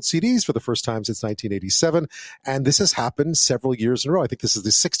outsold CDs for the first time since 1987, and this has happened several years in a row. I think this is the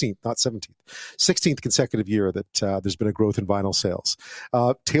 16th, not 17th, 16th consecutive year that there's been a growth in vinyl sales.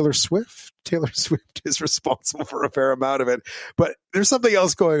 Taylor Swift is responsible for a fair amount of it, but there's something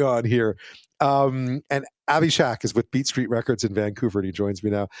else going on here. And Avi Shack is with Beat Street Records in Vancouver, and he joins me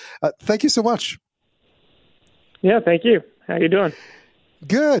now. Thank you so much. Yeah, thank you. How you doing?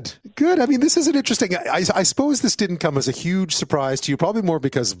 Good. I mean, this is an interesting. I suppose this didn't come as a huge surprise to you, probably more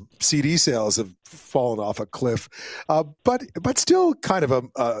because CD sales have fallen off a cliff, but still kind of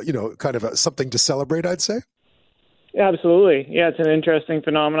a something to celebrate, I'd say. Absolutely, yeah. It's an interesting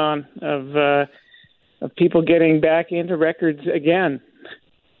phenomenon of people getting back into records again.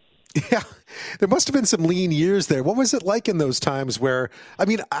 Yeah, there must have been some lean years there. What was it like in those times where, I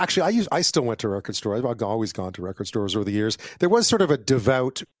mean, actually, I still went to record stores. I've always gone to record stores over the years. There was sort of a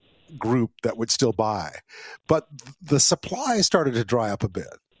devout group that would still buy, but the supply started to dry up a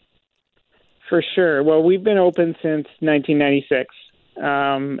bit. For sure. Well, we've been open since 1996,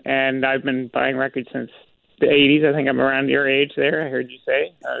 and I've been buying records since the 80s. I think I'm around your age there. I heard you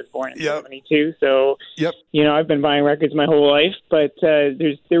say. I was born in 72, so I've been buying records my whole life. But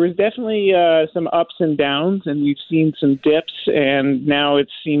there was definitely some ups and downs, and we've seen some dips, and now it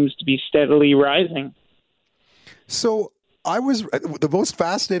seems to be steadily rising. So the most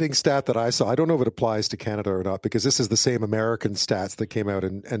fascinating stat that I saw, I don't know if it applies to Canada or not, because this is the same American stats that came out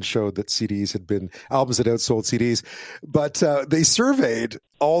and showed that albums had outsold CDs, but they surveyed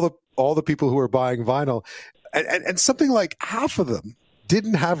all the people who were buying vinyl, and something like half of them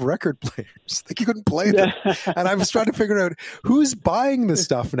didn't have record players. Like, you couldn't play them. And I was trying to figure out who's buying this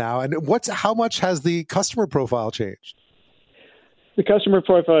stuff now, and how much has the customer profile changed? The customer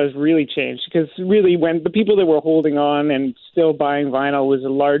profile has really changed, because really when the people that were holding on and still buying vinyl was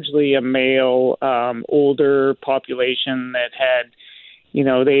largely a male, older population that had,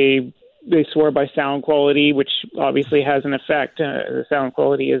 they swore by sound quality, which obviously has an effect. The sound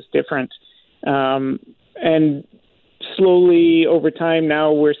quality is different. And slowly over time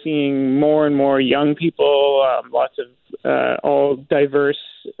now we're seeing more and more young people, lots of all diverse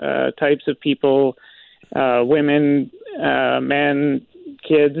types of people, women, men,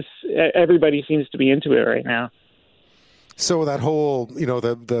 kids. Everybody seems to be into it right now. So that whole,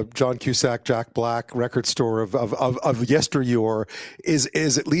 the John Cusack, Jack Black record store of yesteryear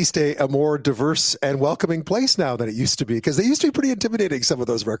is at least a more diverse and welcoming place now than it used to be, because they used to be pretty intimidating, some of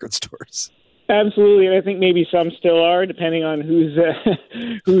those record stores. Absolutely, and I think maybe some still are, depending on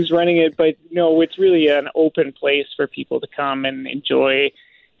who's running it. But it's really an open place for people to come and enjoy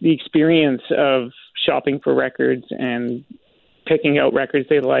the experience of shopping for records and picking out records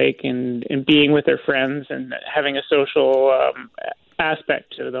they like, and being with their friends and having a social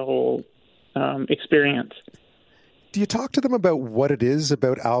aspect to the whole experience. Do you talk to them about what it is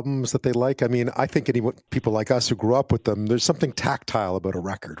about albums that they like? I mean, I think people like us who grew up with them, there's something tactile about a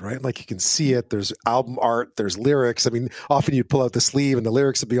record, right? Like you can see it. There's album art. There's lyrics. I mean, often you'd pull out the sleeve and the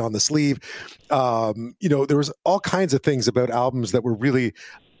lyrics would be on the sleeve. There was all kinds of things about albums that were really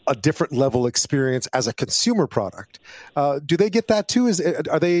a different level experience as a consumer product. Do they get that too?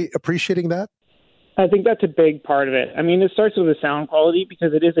 Are they appreciating that? I think that's a big part of it. I mean, it starts with the sound quality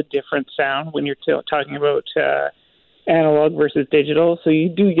because it is a different sound when you're talking about analog versus digital. So you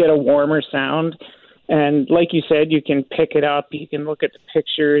do get a warmer sound. And like you said, you can pick it up. You can look at the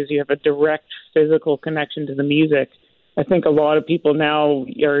pictures. You have a direct physical connection to the music. I think a lot of people now,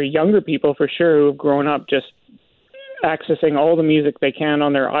 or younger people for sure, who have grown up just accessing all the music they can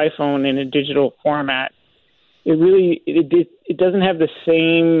on their iPhone in a digital format. It doesn't have the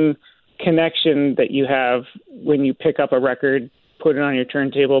same connection that you have when you pick up a record, put it on your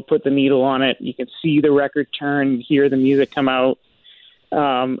turntable, put the needle on it. You can see the record turn, hear the music come out,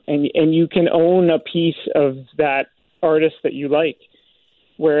 and you can own a piece of that artist that you like.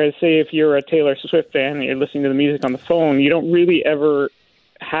 Whereas, say, if you're a Taylor Swift fan and you're listening to the music on the phone, you don't really ever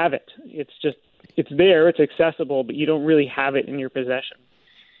have it. It's there, it's accessible, but you don't really have it in your possession.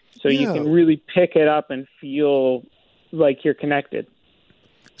 So you can really pick it up and feel like you're connected.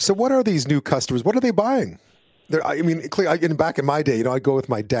 So what are these new customers? What are they buying? Back in my day, I'd go with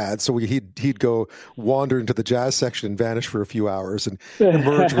my dad. So he'd go wander into the jazz section and vanish for a few hours and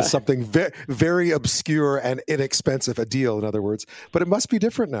emerge with something very obscure and inexpensive, a deal, in other words. But it must be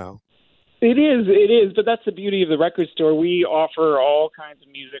different now. It is. But that's the beauty of the record store. We offer all kinds of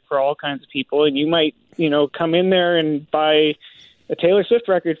music for all kinds of people. And you might, come in there and buy a Taylor Swift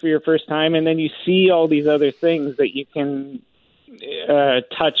record for your first time. And then you see all these other things that you can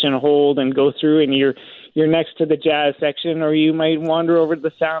touch and hold and go through. And you're next to the jazz section, or you might wander over to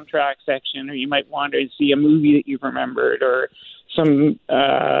the soundtrack section, or you might wander and see a movie that you've remembered, or some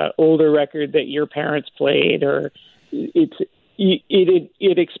older record that your parents played, or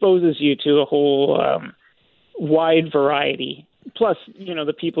it exposes you to a whole wide variety. Plus,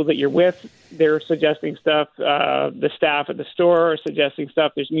 the people that you're with, they're suggesting stuff. The staff at the store are suggesting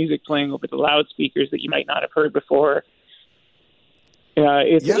stuff. There's music playing over the loudspeakers that you might not have heard before.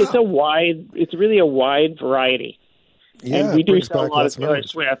 It's really a wide variety. Yeah, and we do sell a lot of Taylor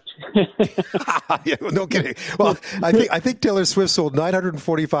Swift. Yeah, no kidding. Well, I think Taylor Swift sold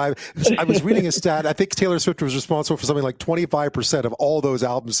 945. I was reading a stat. I think Taylor Swift was responsible for something like 25% of all those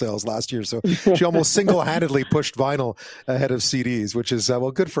album sales last year. So she almost single-handedly pushed vinyl ahead of CDs, which is,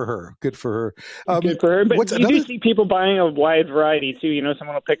 good for her. Good for her. Good for her. But you do see people buying a wide variety, too.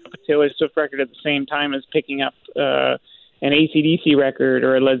 Someone will pick up a Taylor Swift record at the same time as picking up an AC/DC record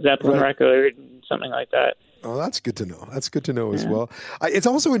or a Led Zeppelin record, something like that. Oh, that's good to know. That's good to know as well. It's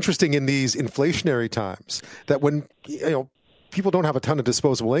also interesting in these inflationary times that when, people don't have a ton of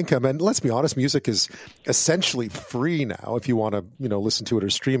disposable income, and let's be honest, music is essentially free now if you want to, listen to it or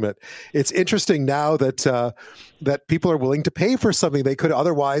stream it. It's interesting now that that people are willing to pay for something they could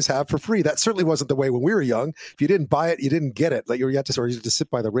otherwise have for free. That certainly wasn't the way when we were young. If you didn't buy it, you didn't get it. Like you had to sit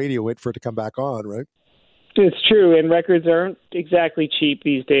by the radio, wait for it to come back on, right? It's true, and records aren't exactly cheap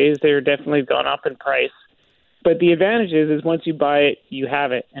these days. They're definitely gone up in price. But the advantage is once you buy it, you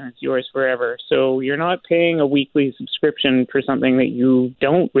have it, and it's yours forever. So you're not paying a weekly subscription for something that you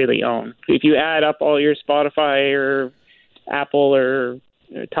don't really own. If you add up all your Spotify or Apple or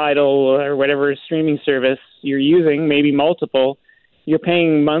Tidal or whatever streaming service you're using, maybe multiple, you're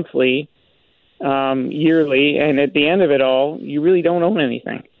paying monthly, yearly, and at the end of it all, you really don't own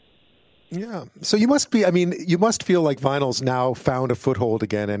anything. Yeah. So you must feel like vinyl's now found a foothold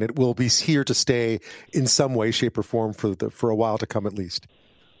again, and it will be here to stay in some way, shape, or form for a while to come at least.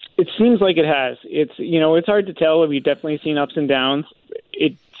 It seems like it has. It's hard to tell. We've definitely seen ups and downs.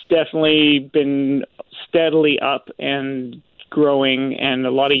 It's definitely been steadily up and growing, and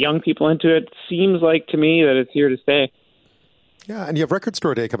a lot of young people into it. Seems like to me that it's here to stay. Yeah, and you have Record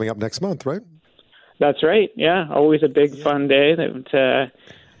Store Day coming up next month, right? That's right. Yeah, always a big fun day. That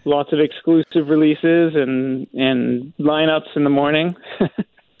lots of exclusive releases and lineups in the morning.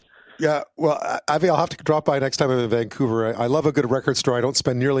 Yeah, well, Avi, I'll have to drop by next time I'm in Vancouver. I love a good record store. I don't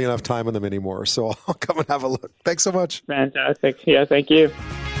spend nearly enough time in them anymore, so I'll come and have a look. Thanks so much. Fantastic. Yeah, thank you.